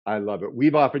outcome. I love it.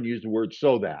 We've often used the word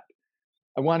 "so that."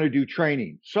 I want to do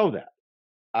training, so that.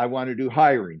 I want to do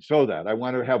hiring, so that. I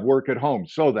want to have work at home,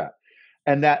 so that.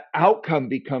 And that outcome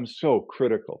becomes so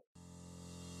critical.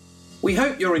 We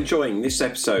hope you're enjoying this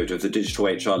episode of the Digital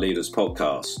HR Leaders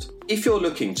podcast. If you're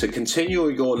looking to continue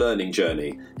your learning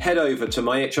journey, head over to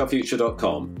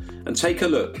myhrfuture.com and take a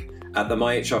look at the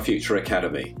MyHR Future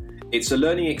Academy. It's a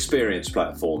learning experience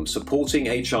platform supporting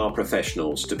HR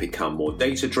professionals to become more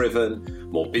data-driven,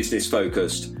 more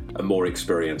business-focused, and more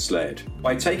experience-led.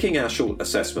 By taking our short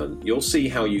assessment, you'll see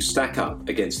how you stack up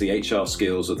against the HR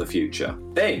skills of the future.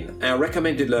 Then, our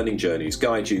recommended learning journeys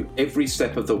guide you every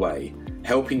step of the way,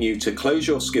 helping you to close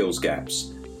your skills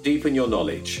gaps, deepen your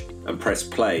knowledge, and press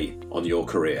play on your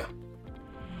career.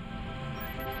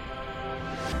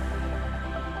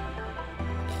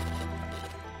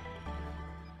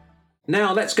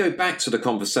 Now let's go back to the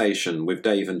conversation with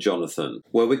Dave and Jonathan,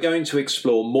 where we're going to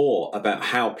explore more about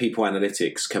how people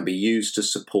analytics can be used to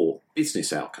support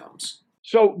business outcomes.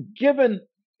 So given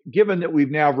that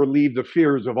we've now relieved the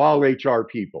fears of all HR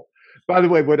people, by the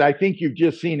way, what I think you've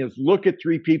just seen is look at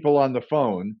 3 people on the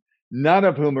phone, none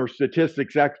of whom are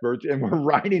statistics experts, and we're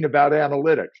writing about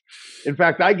analytics. In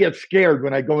fact, I get scared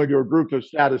when I go into a group of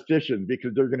statisticians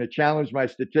because they're going to challenge my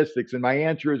statistics. And my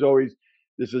answer is always,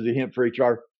 this is a hint for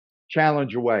HR,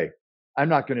 challenge away. I'm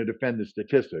not going to defend the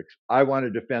statistics. I want to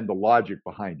defend the logic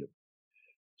behind it.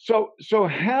 So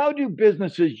how do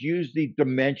businesses use the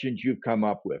dimensions you've come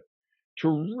up with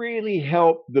to really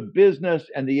help the business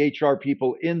and the HR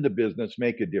people in the business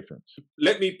make a difference?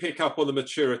 Let me pick up on the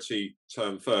maturity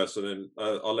term first, and then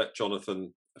I'll let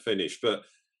Jonathan finish. But,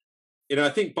 I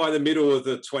think by the middle of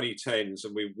the 2010s,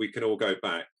 and we can all go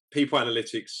back, people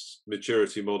analytics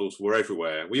maturity models were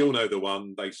everywhere. We all know the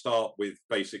one. They start with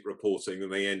basic reporting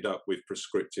and they end up with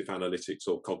prescriptive analytics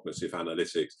or cognitive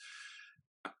analytics.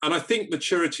 And I think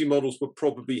maturity models were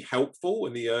probably helpful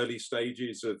in the early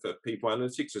stages of people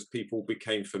analytics as people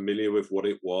became familiar with what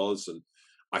it was. And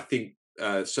I think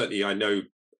certainly I know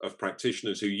of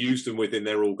practitioners who use them within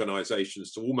their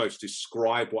organizations to almost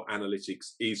describe what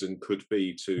analytics is and could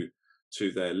be to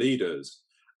their leaders.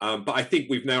 But I think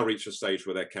we've now reached a stage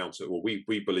where they're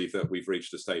we believe that we've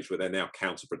reached a stage where they're now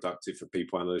counterproductive for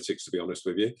people analytics, to be honest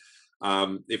with you.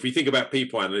 If we think about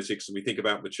people analytics and we think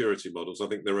about maturity models, I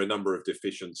think there are a number of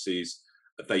deficiencies.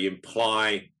 They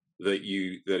imply that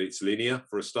it's linear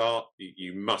for a start.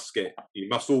 You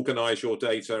must organize your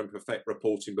data and perfect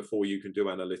reporting before you can do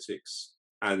analytics.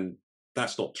 And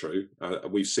that's not true.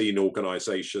 We've seen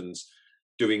organizations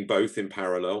doing both in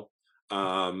parallel.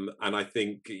 And I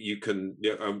think you can,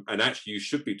 and actually you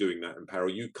should be doing that in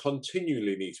parallel. You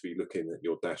continually need to be looking at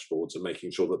your dashboards and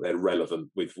making sure that they're relevant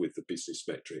with the business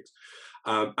metrics.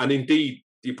 And indeed,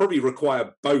 you probably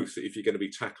require both if you're going to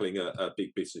be tackling a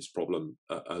big business problem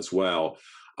as well.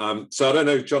 So I don't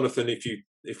know, Jonathan,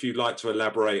 if you'd like to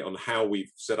elaborate on how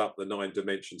we've set up the 9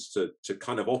 dimensions to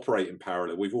kind of operate in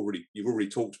parallel. You've already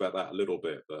talked about that a little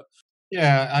bit, but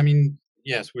yeah, I mean,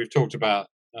 yes, we've talked about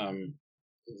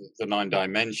the 9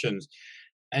 dimensions.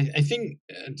 I think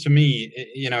to me,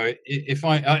 if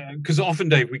because often,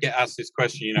 Dave, we get asked this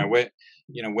question,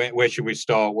 where should we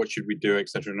start, what should we do,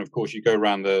 etc. And of course, you go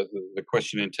around the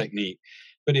questioning technique.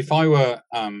 But if I were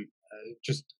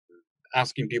just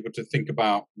asking people to think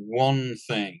about one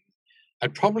thing,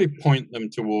 I'd probably point them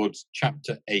towards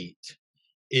chapter 8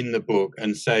 in the book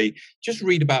and say, just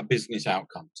read about business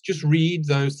outcomes. Just read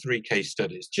those 3 case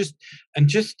studies. Just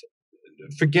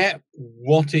forget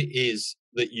what it is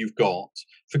that you've got.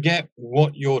 Forget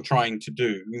what you're trying to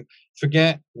do.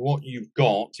 Forget what you've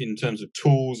got in terms of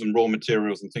tools and raw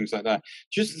materials and things like that.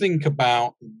 Just think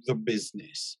about the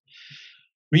business.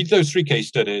 Read those 3 case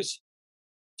studies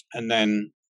and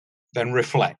then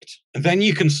reflect. And then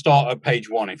you can start at page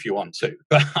 1 if you want to.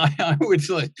 But I would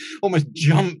almost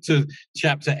jump to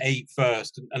chapter 8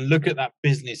 first and look at that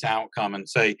business outcome and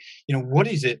say, what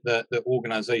is it that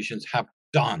organizations have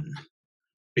done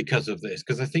because of this?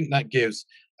 Because I think that gives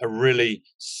a really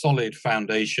solid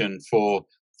foundation for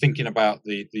thinking about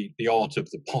the art of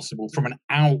the possible from an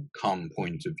outcome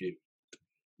point of view.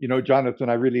 Jonathan,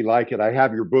 I really like it. I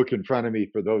have your book in front of me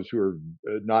for those who are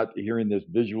not hearing this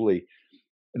visually.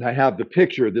 And I have the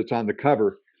picture that's on the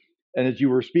cover. And as you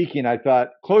were speaking, I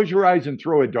thought, close your eyes and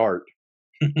throw a dart.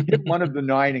 Hit one of the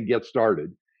 9 and get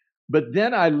started. But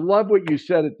then I love what you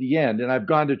said at the end. And I've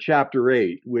gone to chapter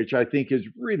 8, which I think is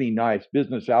really nice,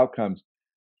 business outcomes.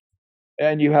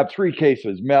 And you have 3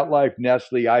 cases, MetLife,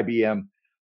 Nestle, IBM.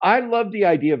 I love the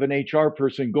idea of an HR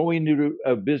person going into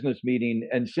a business meeting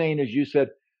and saying, as you said,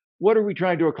 what are we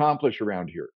trying to accomplish around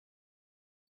here?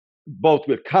 Both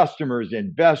with customers,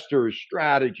 investors,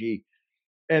 strategy.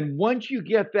 And once you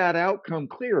get that outcome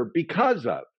clear, because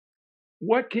of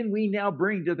what can we now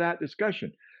bring to that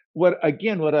discussion? What I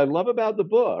love about the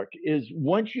book is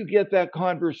once you get that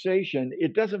conversation,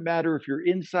 it doesn't matter if you're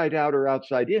inside out or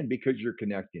outside in because you're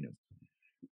connecting them.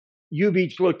 You've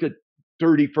each looked at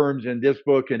 30 firms in this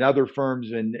book and other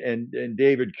firms, and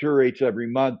David curates every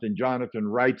month, and Jonathan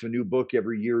writes a new book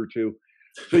every year or two.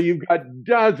 So you've got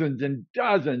dozens and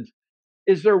dozens.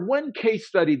 Is there one case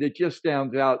study that just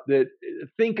stands out that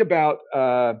think about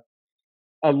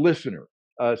a listener,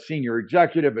 a senior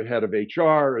executive, a head of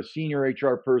HR, a senior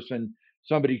HR person,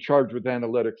 somebody charged with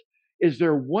analytics? Is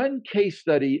there one case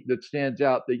study that stands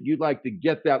out that you'd like to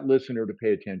get that listener to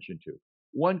pay attention to?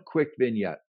 One quick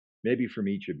vignette, maybe from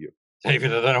each of you.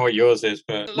 David, I don't know what yours is,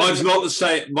 but mine's not the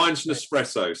same. Mine's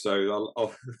Nespresso, so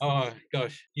I'll... Oh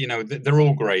gosh, they're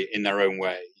all great in their own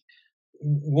way.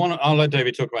 One, I'll let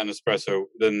David talk about Nespresso,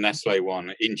 the Nestle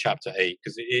one, in chapter 8,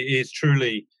 because it is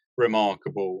truly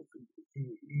remarkable.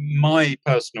 My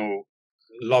personal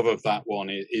love of that one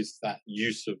is that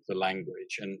use of the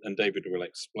language, and David will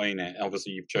explain it.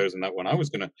 Obviously, you've chosen that one. I was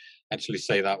going to actually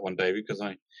say that one, David, because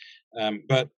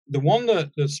but the one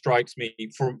that strikes me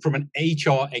from an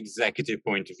HR executive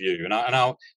point of view, and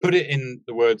I'll put it in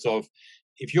the words of,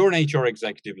 if you're an HR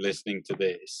executive listening to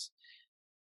this,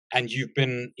 and you've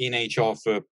been in HR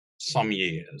for some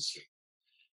years,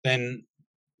 then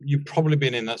you've probably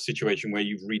been in that situation where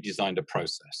you've redesigned a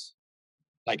process.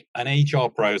 Like an HR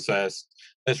process,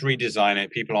 let's redesign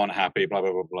it, people aren't happy, blah,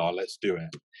 blah, blah, blah, let's do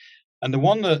it. And the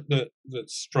one that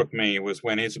struck me was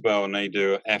when Isabel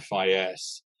Naidoo at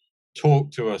FIS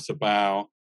talked to us about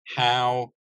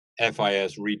how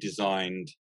FIS redesigned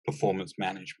performance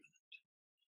management.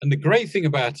 And the great thing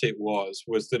about it was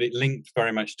that it linked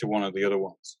very much to one of the other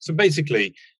ones. So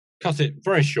basically, cut it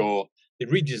very short, they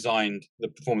redesigned the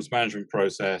performance management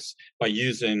process by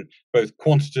using both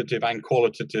quantitative and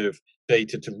qualitative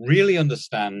data to really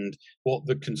understand what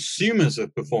the consumers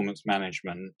of performance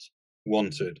management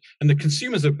wanted. And the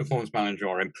consumers of performance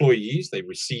management are employees. They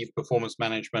receive performance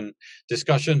management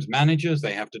discussions. Managers,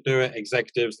 they have to do it.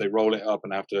 Executives, they roll it up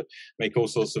and have to make all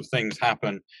sorts of things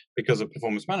happen because of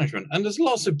performance management. And there's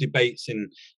lots of debates in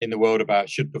the world about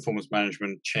should performance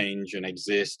management change and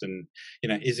exist, and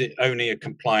is it only a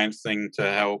compliance thing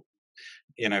to help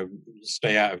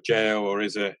stay out of jail, or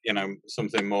is it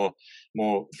something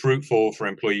more fruitful for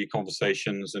employee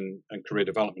conversations and career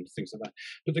development, things like that.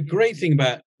 But the great thing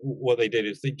about what they did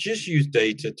is they just used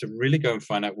data to really go and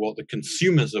find out what the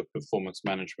consumers of performance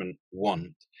management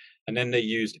want, and then they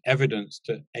used evidence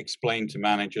to explain to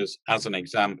managers, as an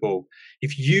example,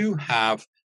 if you have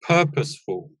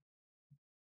purposeful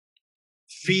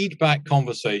feedback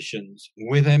conversations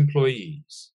with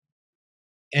employees,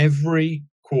 every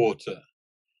quarter,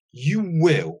 you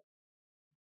will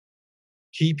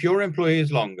keep your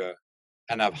employees longer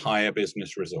and have higher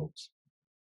business results.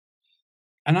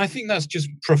 And I think that's just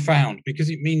profound, because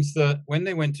it means that when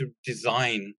they went to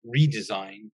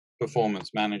redesign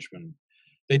performance management,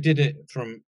 they did it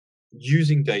from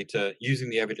using data, using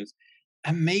the evidence,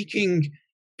 and making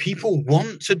people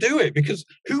want to do it, because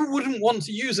who wouldn't want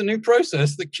to use a new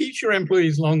process that keeps your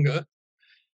employees longer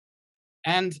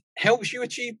and helps you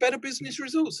achieve better business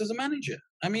results as a manager?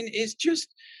 I mean, it's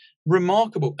just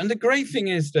remarkable. And the great thing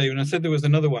is, Dave, and I said there was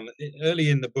another one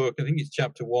early in the book, I think it's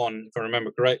chapter 1, if I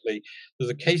remember correctly, there's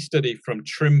a case study from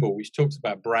Trimble, which talks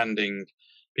about branding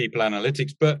people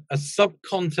analytics, but a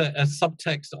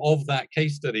subtext of that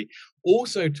case study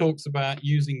also talks about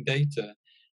using data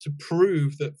to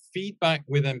prove that feedback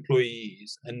with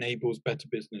employees enables better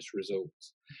business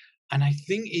results. And I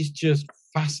think it's just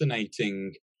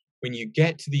fascinating when you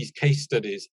get to these case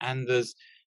studies, and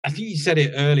I think you said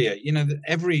it earlier,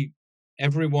 that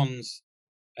everyone's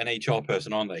an HR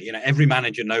person, aren't they? Every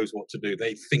manager knows what to do.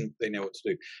 They think they know what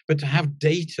to do. But to have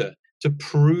data to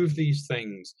prove these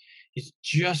things is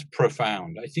just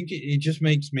profound. I think it just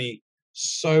makes me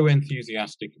so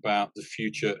enthusiastic about the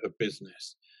future of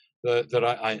business that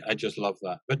I just love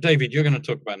that. But David, you're going to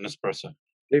talk about Nespresso.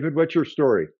 David, what's your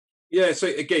story? Yeah, so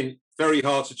again, very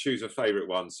hard to choose a favorite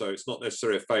one. So it's not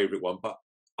necessarily a favorite one, but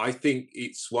I think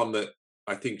it's one that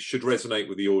I think should resonate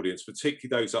with the audience,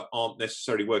 particularly those that aren't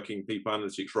necessarily working people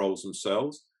analytics roles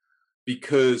themselves,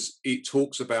 because it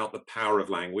talks about the power of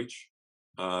language.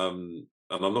 And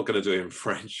I'm not going to do it in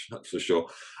French, that's for sure.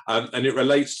 And it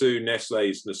relates to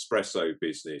Nestlé's Nespresso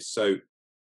business. So,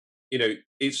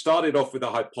 it started off with a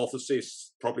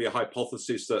hypothesis, probably a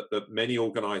hypothesis that many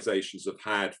organizations have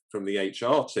had from the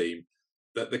HR team,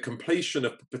 that the completion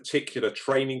of a particular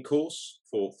training course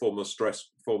for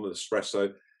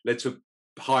Nespresso led to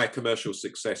higher commercial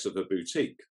success of a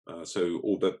boutique. So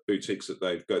all the boutiques that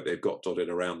they've got dotted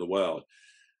around the world.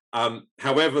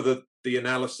 However, the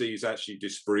analyses actually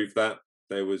disproved that.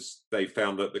 They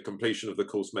found that the completion of the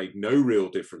course made no real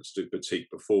difference to boutique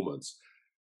performance.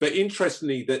 But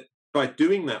interestingly, that by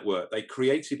doing that work, they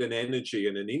created an energy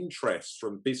and an interest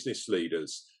from business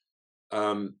leaders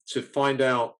to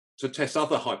test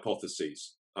other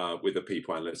hypotheses with the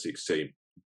people analytics team.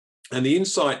 And the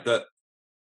insight that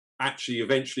actually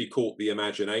eventually caught the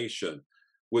imagination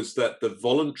was that the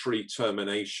voluntary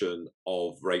termination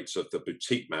of rates of the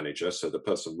boutique manager, so the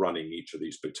person running each of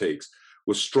these boutiques,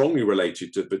 was strongly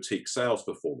related to boutique sales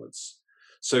performance.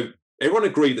 So everyone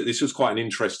agreed that this was quite an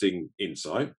interesting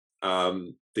insight.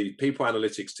 The people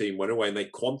analytics team went away and they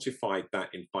quantified that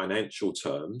in financial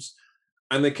terms,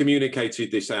 and they communicated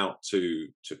this out to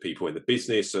people in the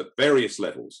business at various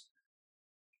levels.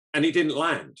 And it didn't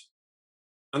land.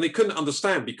 And they couldn't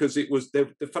understand, because it was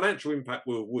the financial impact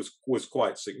was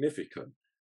quite significant,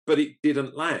 but it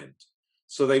didn't land.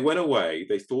 So they went away,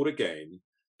 they thought again,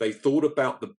 they thought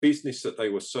about the business that they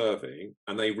were serving,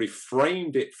 and they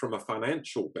reframed it from a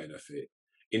financial benefit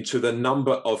into the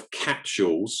number of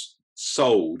capsules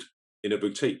sold in a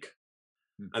boutique.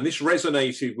 Mm-hmm. And this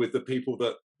resonated with the people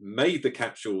that made the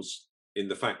capsules in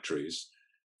the factories,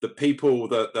 the people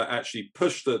that actually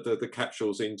pushed the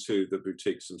capsules into the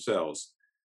boutiques themselves.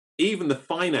 Even the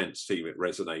finance team, it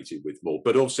resonated with more,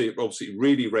 but obviously it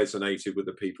really resonated with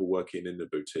the people working in the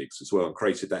boutiques as well, and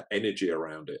created that energy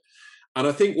around it. And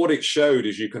I think what it showed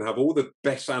is you can have all the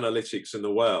best analytics in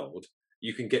the world,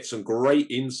 you can get some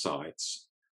great insights,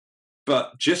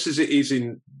 but just as it is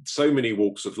in so many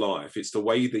walks of life, it's the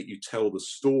way that you tell the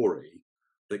story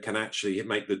that can actually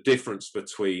make the difference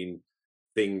between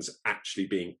things actually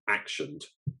being actioned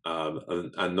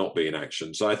and not being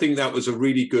actioned. So I think that was a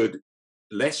really good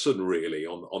lesson, really,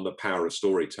 on the power of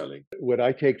storytelling. What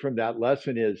I take from that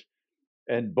lesson is,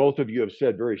 and both of you have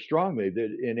said very strongly,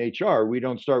 that in HR, we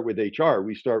don't start with HR,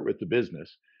 we start with the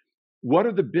business. What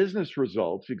are the business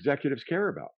results executives care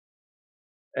about?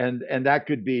 And that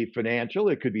could be financial,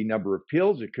 it could be number of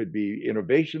pills, it could be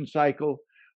innovation cycle,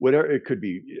 whatever, it could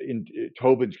be in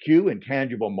Tobin's Q,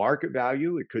 intangible market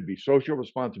value, it could be social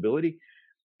responsibility.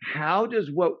 How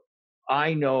does what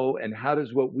I know and how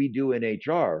does what we do in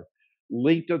HR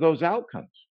link to those outcomes?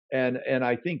 And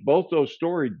I think both those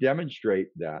stories demonstrate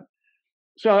that.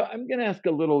 So I'm going to ask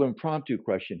a little impromptu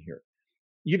question here.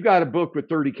 You've got a book with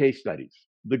 30 case studies.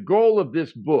 The goal of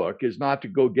this book is not to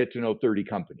go get to know 30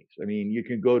 companies. I mean, you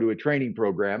can go to a training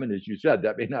program, and as you said,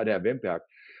 that may not have impact.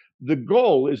 The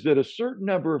goal is that a certain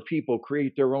number of people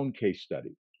create their own case study.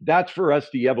 That's for us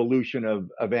the evolution of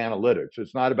analytics.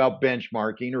 It's not about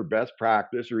benchmarking or best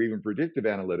practice or even predictive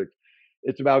analytics.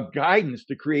 It's about guidance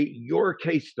to create your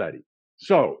case study.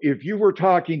 So if you were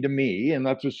talking to me, and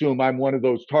let's assume I'm one of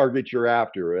those targets you're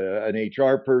after, an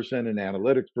HR person, an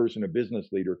analytics person, a business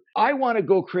leader, I want to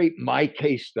go create my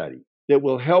case study that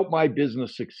will help my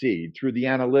business succeed through the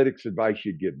analytics advice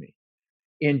you'd give me.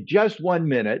 In just 1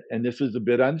 minute, and this is a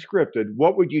bit unscripted,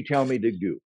 what would you tell me to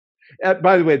do?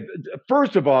 By the way,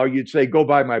 first of all, you'd say, go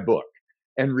buy my book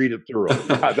and read it thoroughly.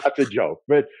 That's a joke.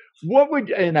 But what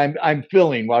would, and I'm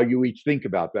filling while you each think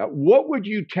about that, what would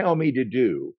you tell me to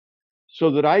do so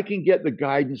that I can get the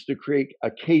guidance to create a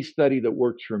case study that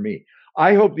works for me?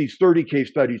 I hope these 30 case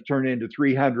studies turn into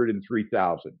 300 and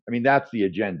 3,000. I mean, that's the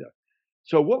agenda.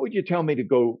 So what would you tell me to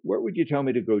go, where would you tell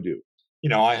me to go do?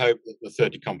 I hope that the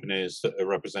 30 companies that are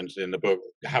represented in the book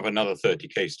have another 30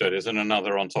 case studies and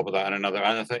another on top of that and another.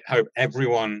 And I hope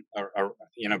everyone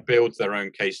builds their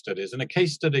own case studies. And a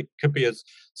case study could be as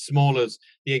small as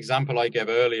the example I gave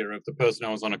earlier of the person I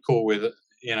was on a call with,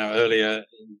 earlier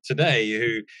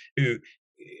today who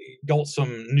got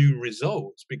some new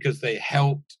results because they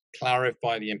helped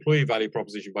clarify the employee value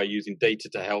proposition by using data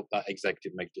to help that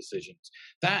executive make decisions.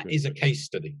 That is a case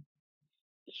study.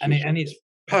 And it's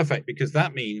perfect, because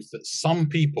that means that some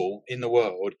people in the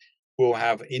world will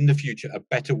have in the future a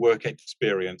better work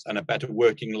experience and a better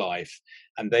working life,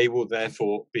 and they will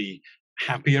therefore be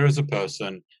happier as a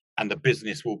person, and the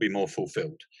business will be more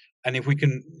fulfilled. And if we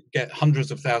can get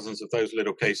hundreds of thousands of those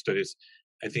little case studies,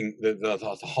 I think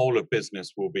the whole of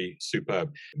business will be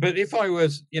superb. But if I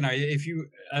was, if you,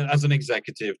 as an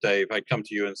executive, Dave, I'd come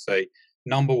to you and say,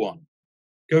 number one,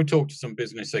 go talk to some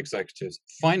business executives,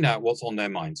 find out what's on their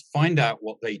minds, find out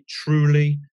what they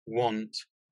truly want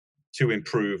to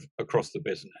improve across the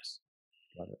business.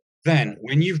 Then,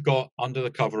 when you've got under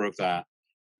the cover of that,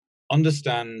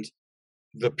 understand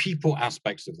the people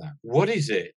aspects of that. What is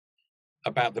it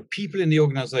about the people in the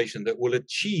organization that will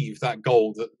achieve that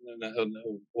goal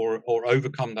or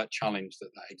overcome that challenge that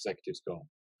executive's got?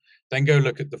 Then go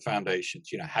look at the foundations.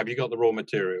 Have you got the raw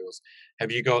materials? Have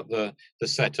you got the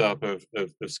setup of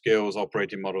skills,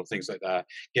 operating model, things like that?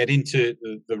 Get into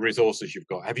the resources you've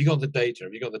got. Have you got the data?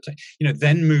 Have you got the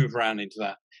then move around into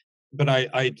that. But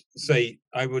I'd say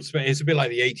I would spend, it's a bit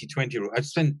like the 80-20 rule. I'd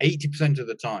spend 80% of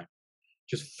the time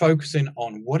just focusing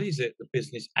on what is it the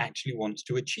business actually wants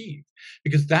to achieve,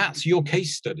 because that's your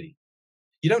case study.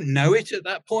 You don't know it at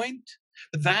that point,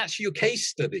 but that's your case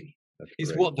study.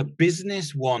 It's what the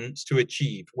business wants to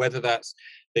achieve, whether that's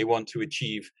they want to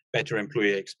achieve better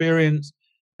employee experience,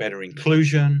 better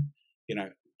inclusion,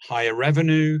 higher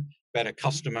revenue, better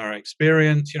customer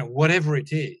experience, whatever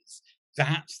it is.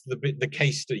 That's the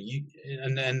case study.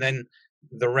 And then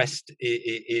the rest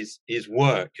is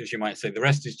work, as you might say. The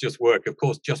rest is just work. Of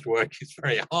course, just work is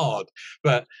very hard.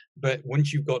 But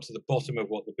once you've got to the bottom of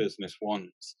what the business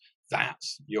wants,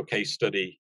 that's your case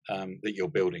study that you're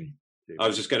building. I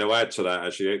was just going to add to that,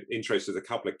 actually. Interested, a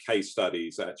couple of case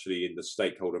studies actually in the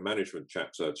stakeholder management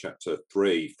chapter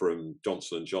 3 from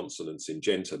Johnson & Johnson and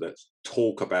Syngenta that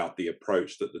talk about the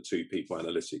approach that the two people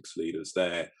analytics leaders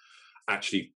there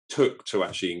actually took to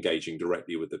actually engaging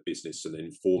directly with the business and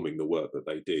informing the work that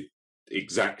they did,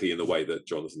 exactly in the way that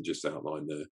Jonathan just outlined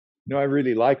there. No, I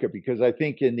really like it, because I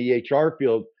think in the HR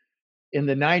field, in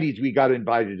the 90s, we got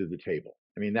invited to the table.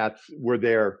 I mean, we're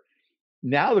there.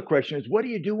 Now the question is, what do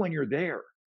you do when you're there?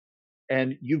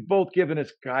 And you've both given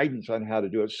us guidance on how to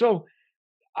do it. So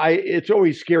it's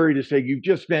always scary to say, you've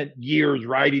just spent years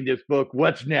writing this book.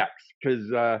 What's next?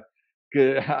 Because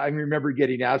I remember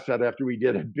getting asked that after we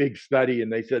did a big study,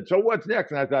 and they said, so what's next?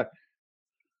 And I thought,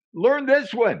 learn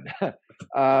this one.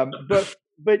 But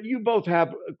you both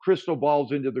have crystal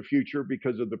balls into the future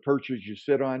because of the perches you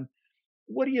sit on.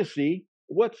 What do you see?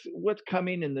 What's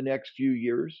coming in the next few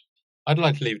years? I'd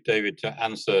like to leave David to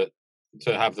answer,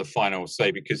 to have the final say,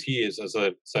 because he is, as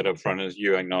I said up front, as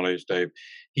you acknowledge, Dave,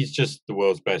 he's just the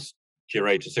world's best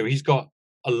curator. So he's got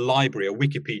a library, a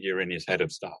Wikipedia in his head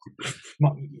of stuff.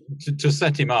 To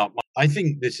set him up, I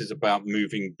think this is about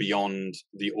moving beyond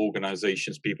the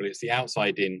organization's people. It's the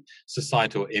outside in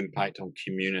societal impact on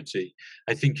community.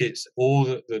 I think it's all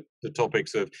the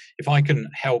topics of, if I can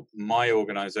help my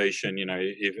organization,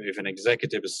 if an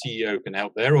executive, a CEO can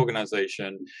help their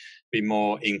organization be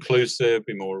more inclusive,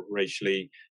 be more racially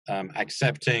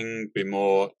accepting, be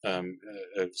more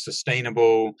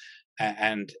sustainable,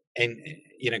 and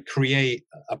create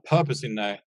a purpose in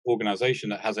their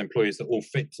organization that has employees that all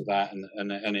fit to that,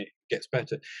 and it gets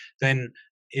better. Then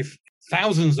if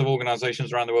thousands of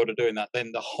organizations around the world are doing that,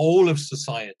 then the whole of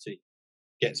society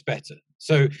gets better.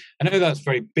 So I know that's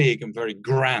very big and very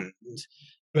grand,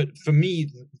 but for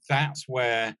me, that's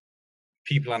where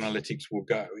people analytics will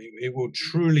go. It will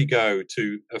truly go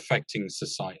to affecting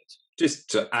society. Just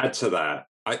to add to that,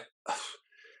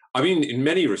 I mean, in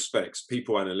many respects,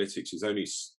 people analytics is only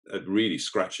really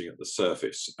scratching at the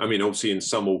surface. I mean, obviously, in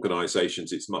some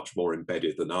organizations, it's much more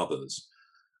embedded than others.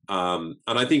 And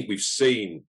I think we've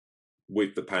seen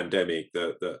with the pandemic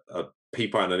that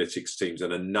people analytics teams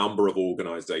and a number of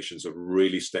organizations have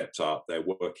really stepped up. They're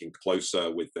working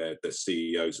closer with their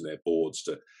CEOs and their boards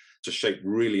to shape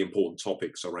really important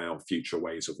topics around future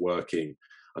ways of working.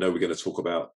 I know we're going to talk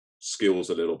about skills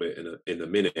a little bit in a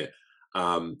minute.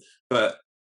 But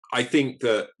I think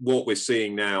that what we're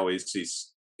seeing now is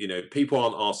people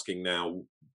aren't asking now,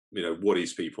 what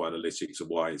is people analytics and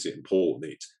why is it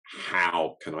important? It's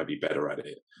how can I be better at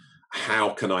it? How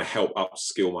can I help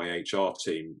upskill my HR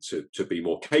team to be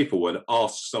more capable and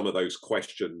ask some of those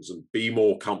questions and be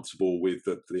more comfortable with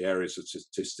the areas of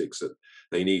statistics that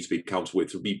they need to be comfortable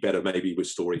with, to be better maybe with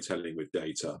storytelling, with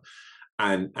data.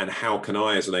 And how can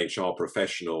I, as an HR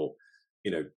professional,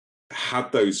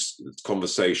 have those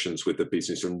conversations with the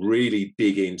business and really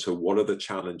dig into what are the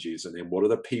challenges and then what are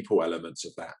the people elements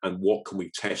of that and what can we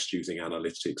test using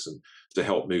analytics and to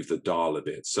help move the dial a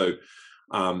bit. So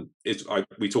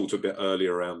we talked a bit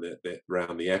earlier around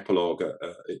the epilogue,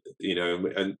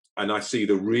 and I see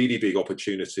the really big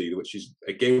opportunity, which is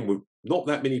again not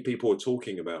that many people are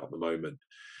talking about at the moment,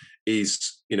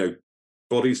 is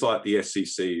bodies like the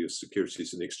SEC, the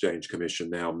Securities and Exchange Commission,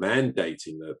 now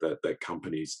mandating that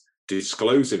companies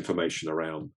disclose information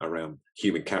around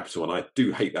human capital. And I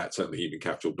do hate that term, human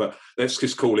capital, but let's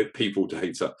just call it people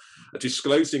data.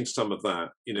 Disclosing some of that,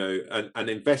 and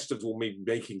investors will be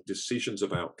making decisions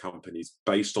about companies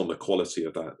based on the quality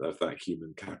of that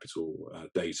human capital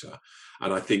data.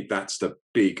 And I think that's the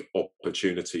big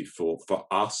opportunity for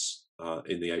us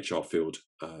in the HR field,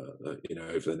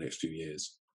 over the next few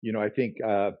years. I think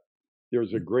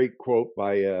there's a great quote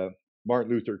by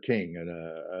Martin Luther King,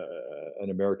 an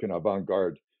American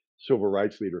avant-garde civil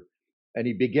rights leader. And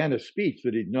he began a speech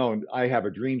that he'd known, I have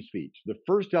a dream speech. The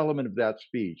first element of that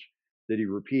speech that he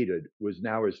repeated was,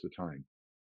 now is the time.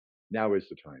 Now is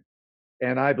the time.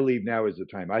 And I believe now is the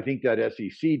time. I think that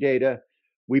SEC data,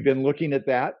 we've been looking at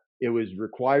that. It was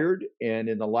required. And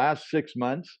in the last 6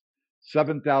 months,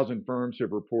 7,000 firms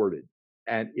have reported,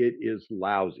 and it is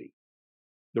lousy.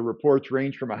 The reports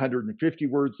range from 150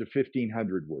 words to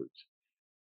 1,500 words.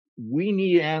 We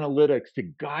need analytics to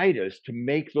guide us to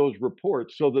make those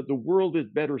reports so that the world is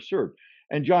better served.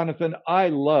 And Jonathan, I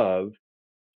love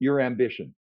your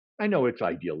ambition. I know it's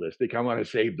idealistic. I want to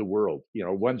save the world,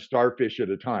 one starfish at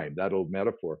a time, that old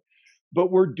metaphor. But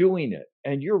we're doing it.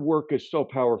 And your work is so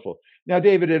powerful. Now,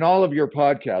 David, in all of your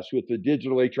podcasts with the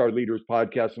Digital HR Leaders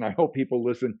podcast, and I hope people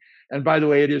listen. And by the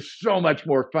way, it is so much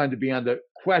more fun to be on the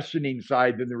questioning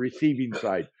side than the receiving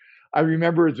side. I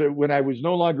remember when I was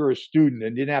no longer a student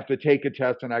and didn't have to take a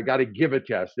test and I got to give a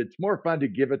test. It's more fun to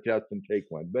give a test than take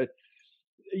one. But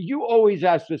you always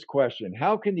ask this question: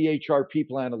 how can the HR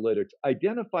people analytics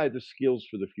identify the skills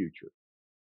for the future?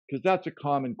 Because that's a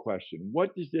common question.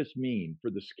 What does this mean for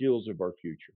the skills of our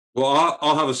future? Well,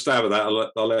 I'll have a stab at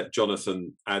that. I'll let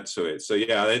Jonathan add to it. So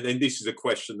yeah, and this is a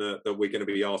question that we're going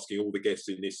to be asking all the guests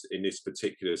in this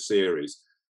particular series.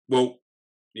 Well,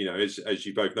 as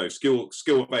you both know, skill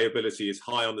availability is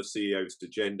high on the CEO's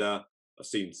agenda. I've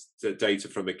seen data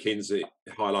from McKinsey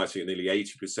highlighting that nearly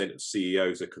 80% of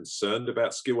CEOs are concerned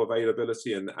about skill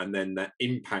availability and then that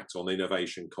impact on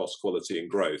innovation, cost, quality, and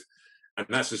growth. And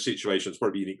that's a situation that's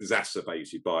probably been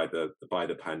exacerbated by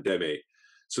the pandemic.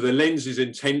 So the lens is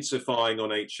intensifying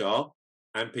on HR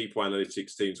and people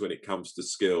analytics teams when it comes to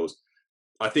skills.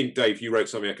 I think, Dave, you wrote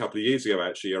something a couple of years ago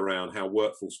actually around how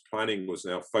workforce planning was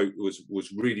now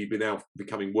was really now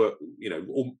becoming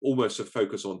almost a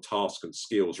focus on task and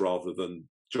skills rather than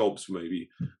jobs, maybe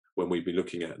when we've been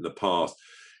looking at in the past.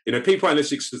 People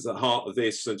analytics is at the heart of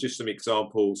this, and just some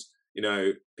examples.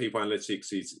 People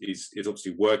analytics is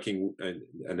obviously working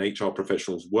and HR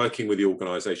professionals working with the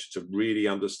organization to really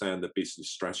understand the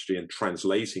business strategy and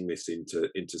translating this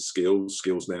into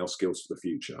skills now, skills for the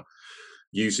future.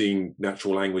 Using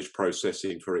natural language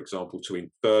processing, for example, to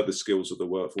infer the skills of the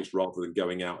workforce rather than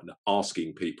going out and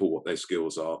asking people what their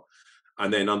skills are.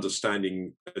 And then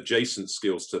understanding adjacent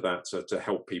skills to that to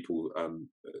help people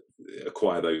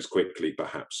acquire those quickly,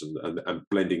 perhaps, and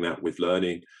blending that with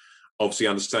learning. Obviously,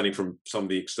 understanding from some of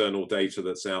the external data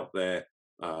that's out there,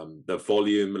 the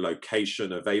volume,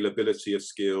 location, availability of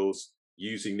skills,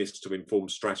 using this to inform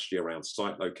strategy around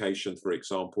site location, for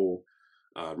example,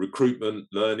 recruitment,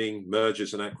 learning,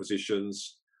 mergers and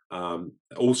acquisitions,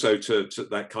 also to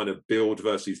that kind of build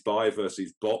versus buy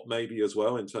versus bot maybe as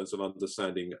well in terms of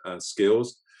understanding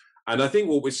skills. And I think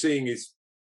what we're seeing is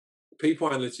people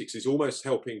analytics is almost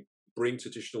helping bring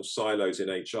traditional silos in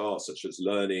HR, such as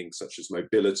learning, such as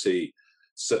mobility,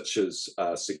 such as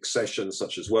succession,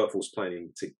 such as workforce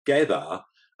planning together.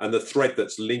 And the thread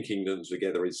that's linking them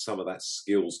together is some of that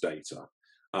skills data.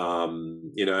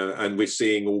 And we're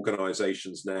seeing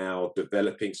organizations now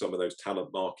developing some of those talent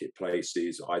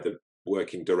marketplaces, either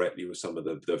working directly with some of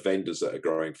the vendors that are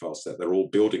growing fast, that they're all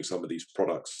building some of these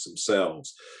products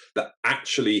themselves that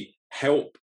actually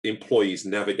help employees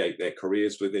navigate their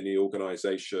careers within the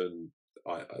organization,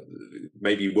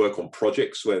 maybe work on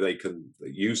projects where they can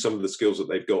use some of the skills that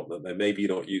they've got that they're maybe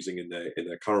not using in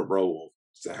their current role, or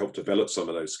to help develop some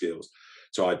of those skills,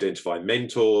 to identify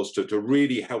mentors, to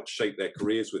really help shape their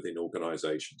careers within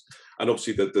organizations. And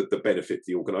obviously the benefit to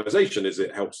the organization is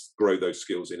it helps grow those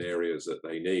skills in areas that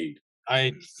they need.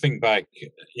 I think back,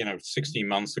 16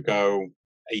 months ago,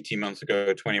 18 months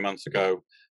ago, 20 months ago,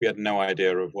 we had no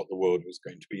idea of what the world was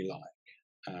going to be like,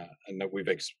 and that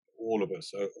all of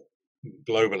us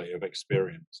globally have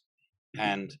experienced.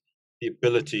 And the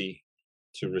ability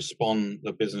to respond,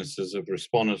 the businesses have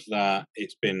responded to that.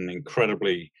 It's been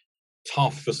incredibly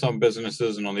tough for some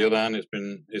businesses, and on the other hand, it's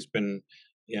been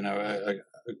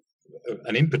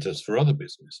an impetus for other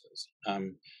businesses,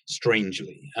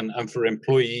 strangely, and for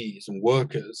employees and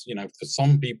workers. For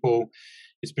some people,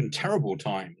 it's been terrible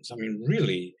times. I mean,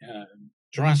 really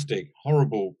drastic,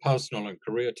 horrible personal and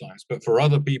career times. But for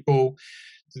other people,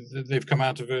 they've come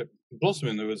out of it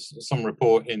blossoming. There was some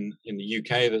report in the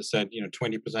UK that said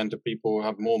 20% of people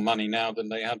have more money now than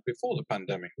they had before the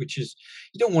pandemic, which is,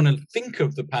 you don't want to think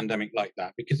of the pandemic like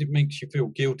that, because it makes you feel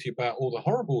guilty about all the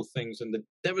horrible things and the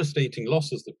devastating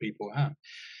losses that people have.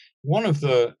 One of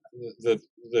the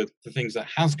things that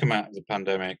has come out of the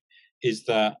pandemic is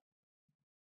that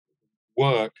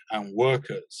work and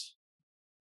workers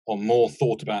are more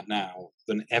thought about now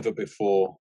than ever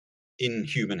before in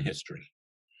human history.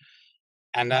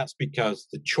 And that's because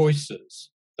the choices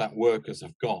that workers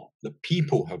have got, the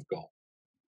people have got,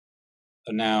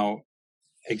 are now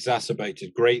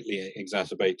greatly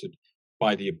exacerbated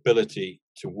by the ability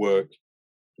to work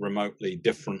remotely,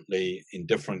 differently, in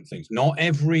different things. Not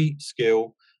every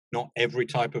skill, not every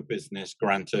type of business,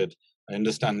 granted, I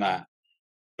understand that.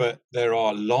 But there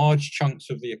are large chunks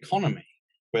of the economy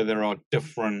where there are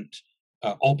different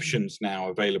options now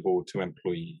available to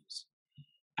employees.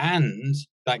 And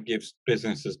that gives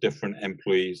businesses different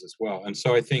employees as well. And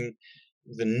so I think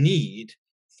the need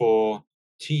for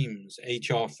teams,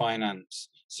 HR, finance,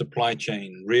 supply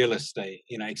chain, real estate,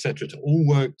 et cetera, to all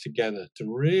work together to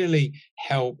really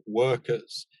help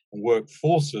workers and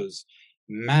workforces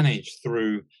manage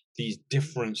through these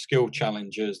different skill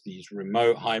challenges, these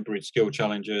remote hybrid skill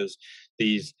challenges,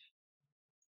 these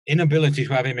inability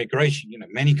to have immigration.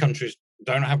 Many countries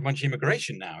don't have much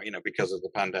immigration now, because of the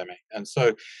pandemic. And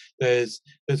so there's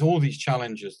all these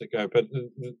challenges that go. But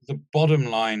the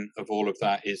bottom line of all of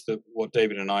that is that what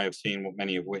David and I have seen, what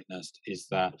many have witnessed, is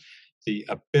that the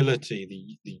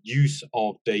ability, the use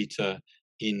of data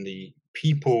in the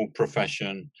people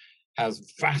profession has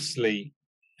vastly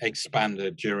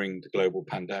expanded during the global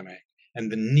pandemic.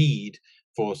 And the need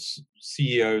for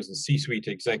CEOs and C-suite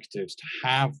executives to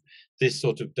have this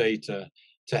sort of data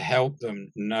to help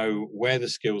them know where the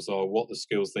skills are, what the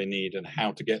skills they need, and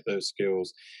how to get those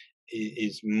skills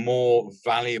is more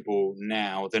valuable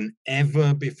now than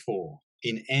ever before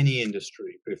in any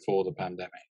industry before the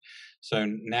pandemic. So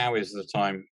now is the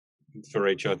time for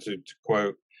HR, to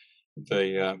quote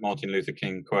the Martin Luther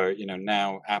King quote,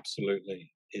 now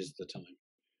absolutely is the time.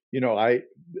 We're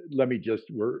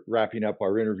wrapping up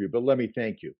our interview, but let me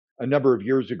thank you. A number of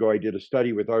years ago, I did a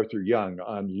study with Arthur Young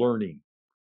on learning.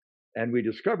 And we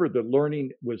discovered that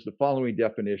learning was the following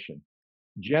definition: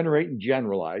 generate and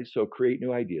generalize, so create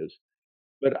new ideas,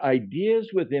 but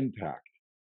ideas with impact.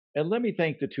 And let me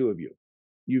thank the two of you.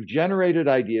 You've generated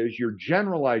ideas, you're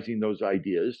generalizing those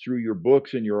ideas through your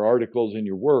books and your articles and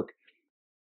your work,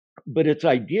 but it's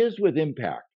ideas with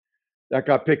impact. That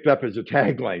got picked up as a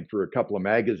tagline for a couple of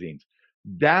magazines.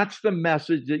 That's the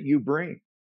message that you bring,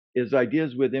 is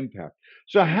ideas with impact.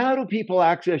 So how do people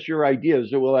access your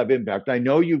ideas that will have impact? I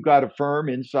know you've got a firm,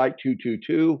 Insight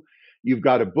 222. You've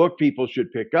got a book people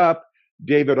should pick up.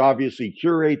 David obviously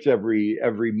curates every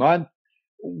month.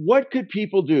 What could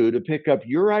people do to pick up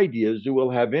your ideas that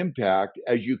will have impact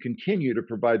as you continue to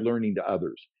provide learning to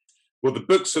others? Well, the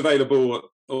book's available at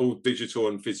all digital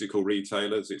and physical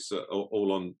retailers. It's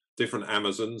all on different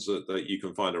Amazons that you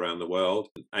can find around the world.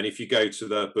 And if you go to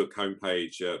the book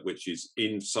homepage, which is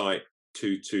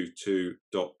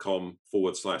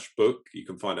insight222.com/book, you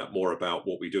can find out more about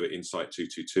what we do at Insight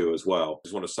 222 as well. I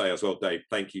just want to say as well, Dave,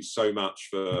 thank you so much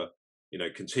for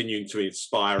continuing to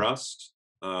inspire us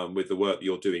with the work that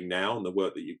you're doing now and the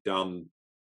work that you've done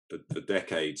for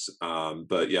decades.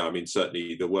 But yeah, I mean,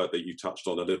 certainly the work that you touched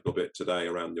on a little bit today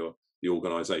around the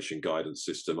organisation guidance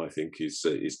system, I think is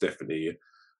definitely,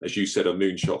 as you said, a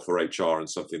moonshot for HR and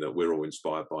something that we're all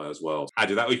inspired by as well. Add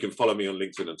to that, you can follow me on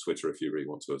LinkedIn and Twitter if you really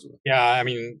want to as well. Yeah, I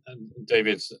mean,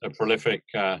 David's a prolific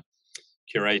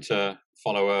curator,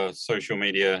 follower, social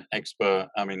media expert.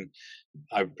 I mean,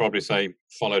 I'd probably say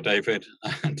follow David,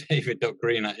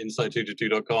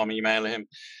 david.green@inside222.com, email him,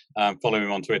 follow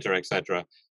him on Twitter, etc.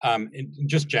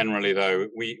 Just generally, though,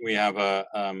 we have a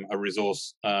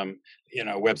resource, a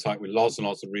website with lots and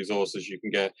lots of resources. You can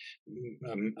get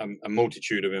a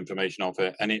multitude of information off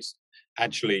it, and it's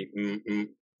actually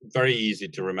very easy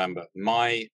to remember.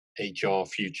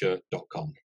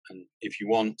 myhrfuture.com, and if you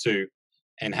want to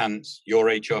enhance your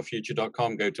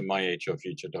hrfuture.com, go to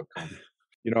myhrfuture.com.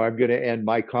 I'm going to end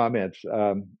my comments,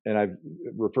 and I've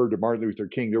referred to Martin Luther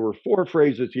King. There were 4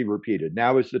 phrases he repeated.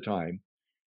 Now is the time.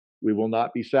 We will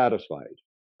not be satisfied.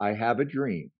 I have a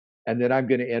dream. And then I'm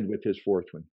going to end with his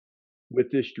 4th one. With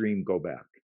this dream, go back.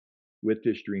 With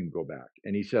this dream, go back.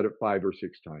 And he said it 5 or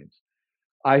 6 times.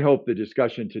 I hope the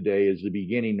discussion today is the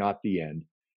beginning, not the end.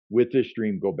 With this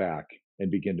dream, go back and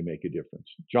begin to make a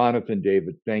difference. Jonathan,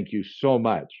 David, thank you so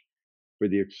much for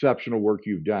the exceptional work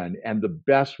you've done and the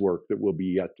best work that will be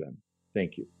yet done.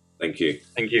 Thank you. Thank you.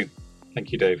 Thank you.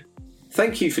 Thank you, Dave.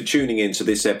 Thank you for tuning in to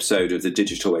this episode of the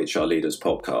Digital HR Leaders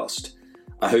podcast.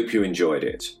 I hope you enjoyed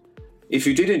it. If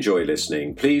you did enjoy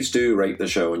listening, please do rate the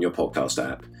show on your podcast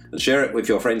app and share it with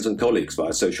your friends and colleagues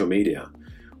via social media.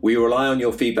 We rely on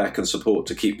your feedback and support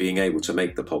to keep being able to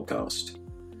make the podcast.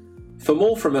 For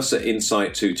more from us at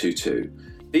Insight 222,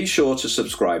 be sure to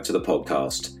subscribe to the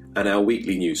podcast and our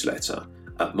weekly newsletter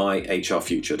at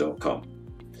myhrfuture.com.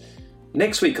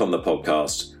 Next week on the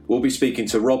podcast, we'll be speaking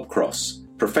to Rob Cross,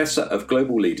 Professor of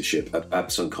Global Leadership at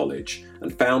Babson College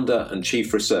and founder and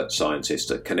Chief Research Scientist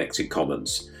at Connected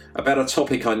Commons, about a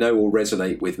topic I know will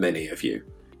resonate with many of you: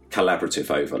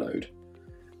 collaborative overload.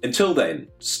 Until then,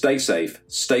 stay safe,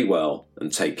 stay well,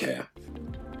 and take care.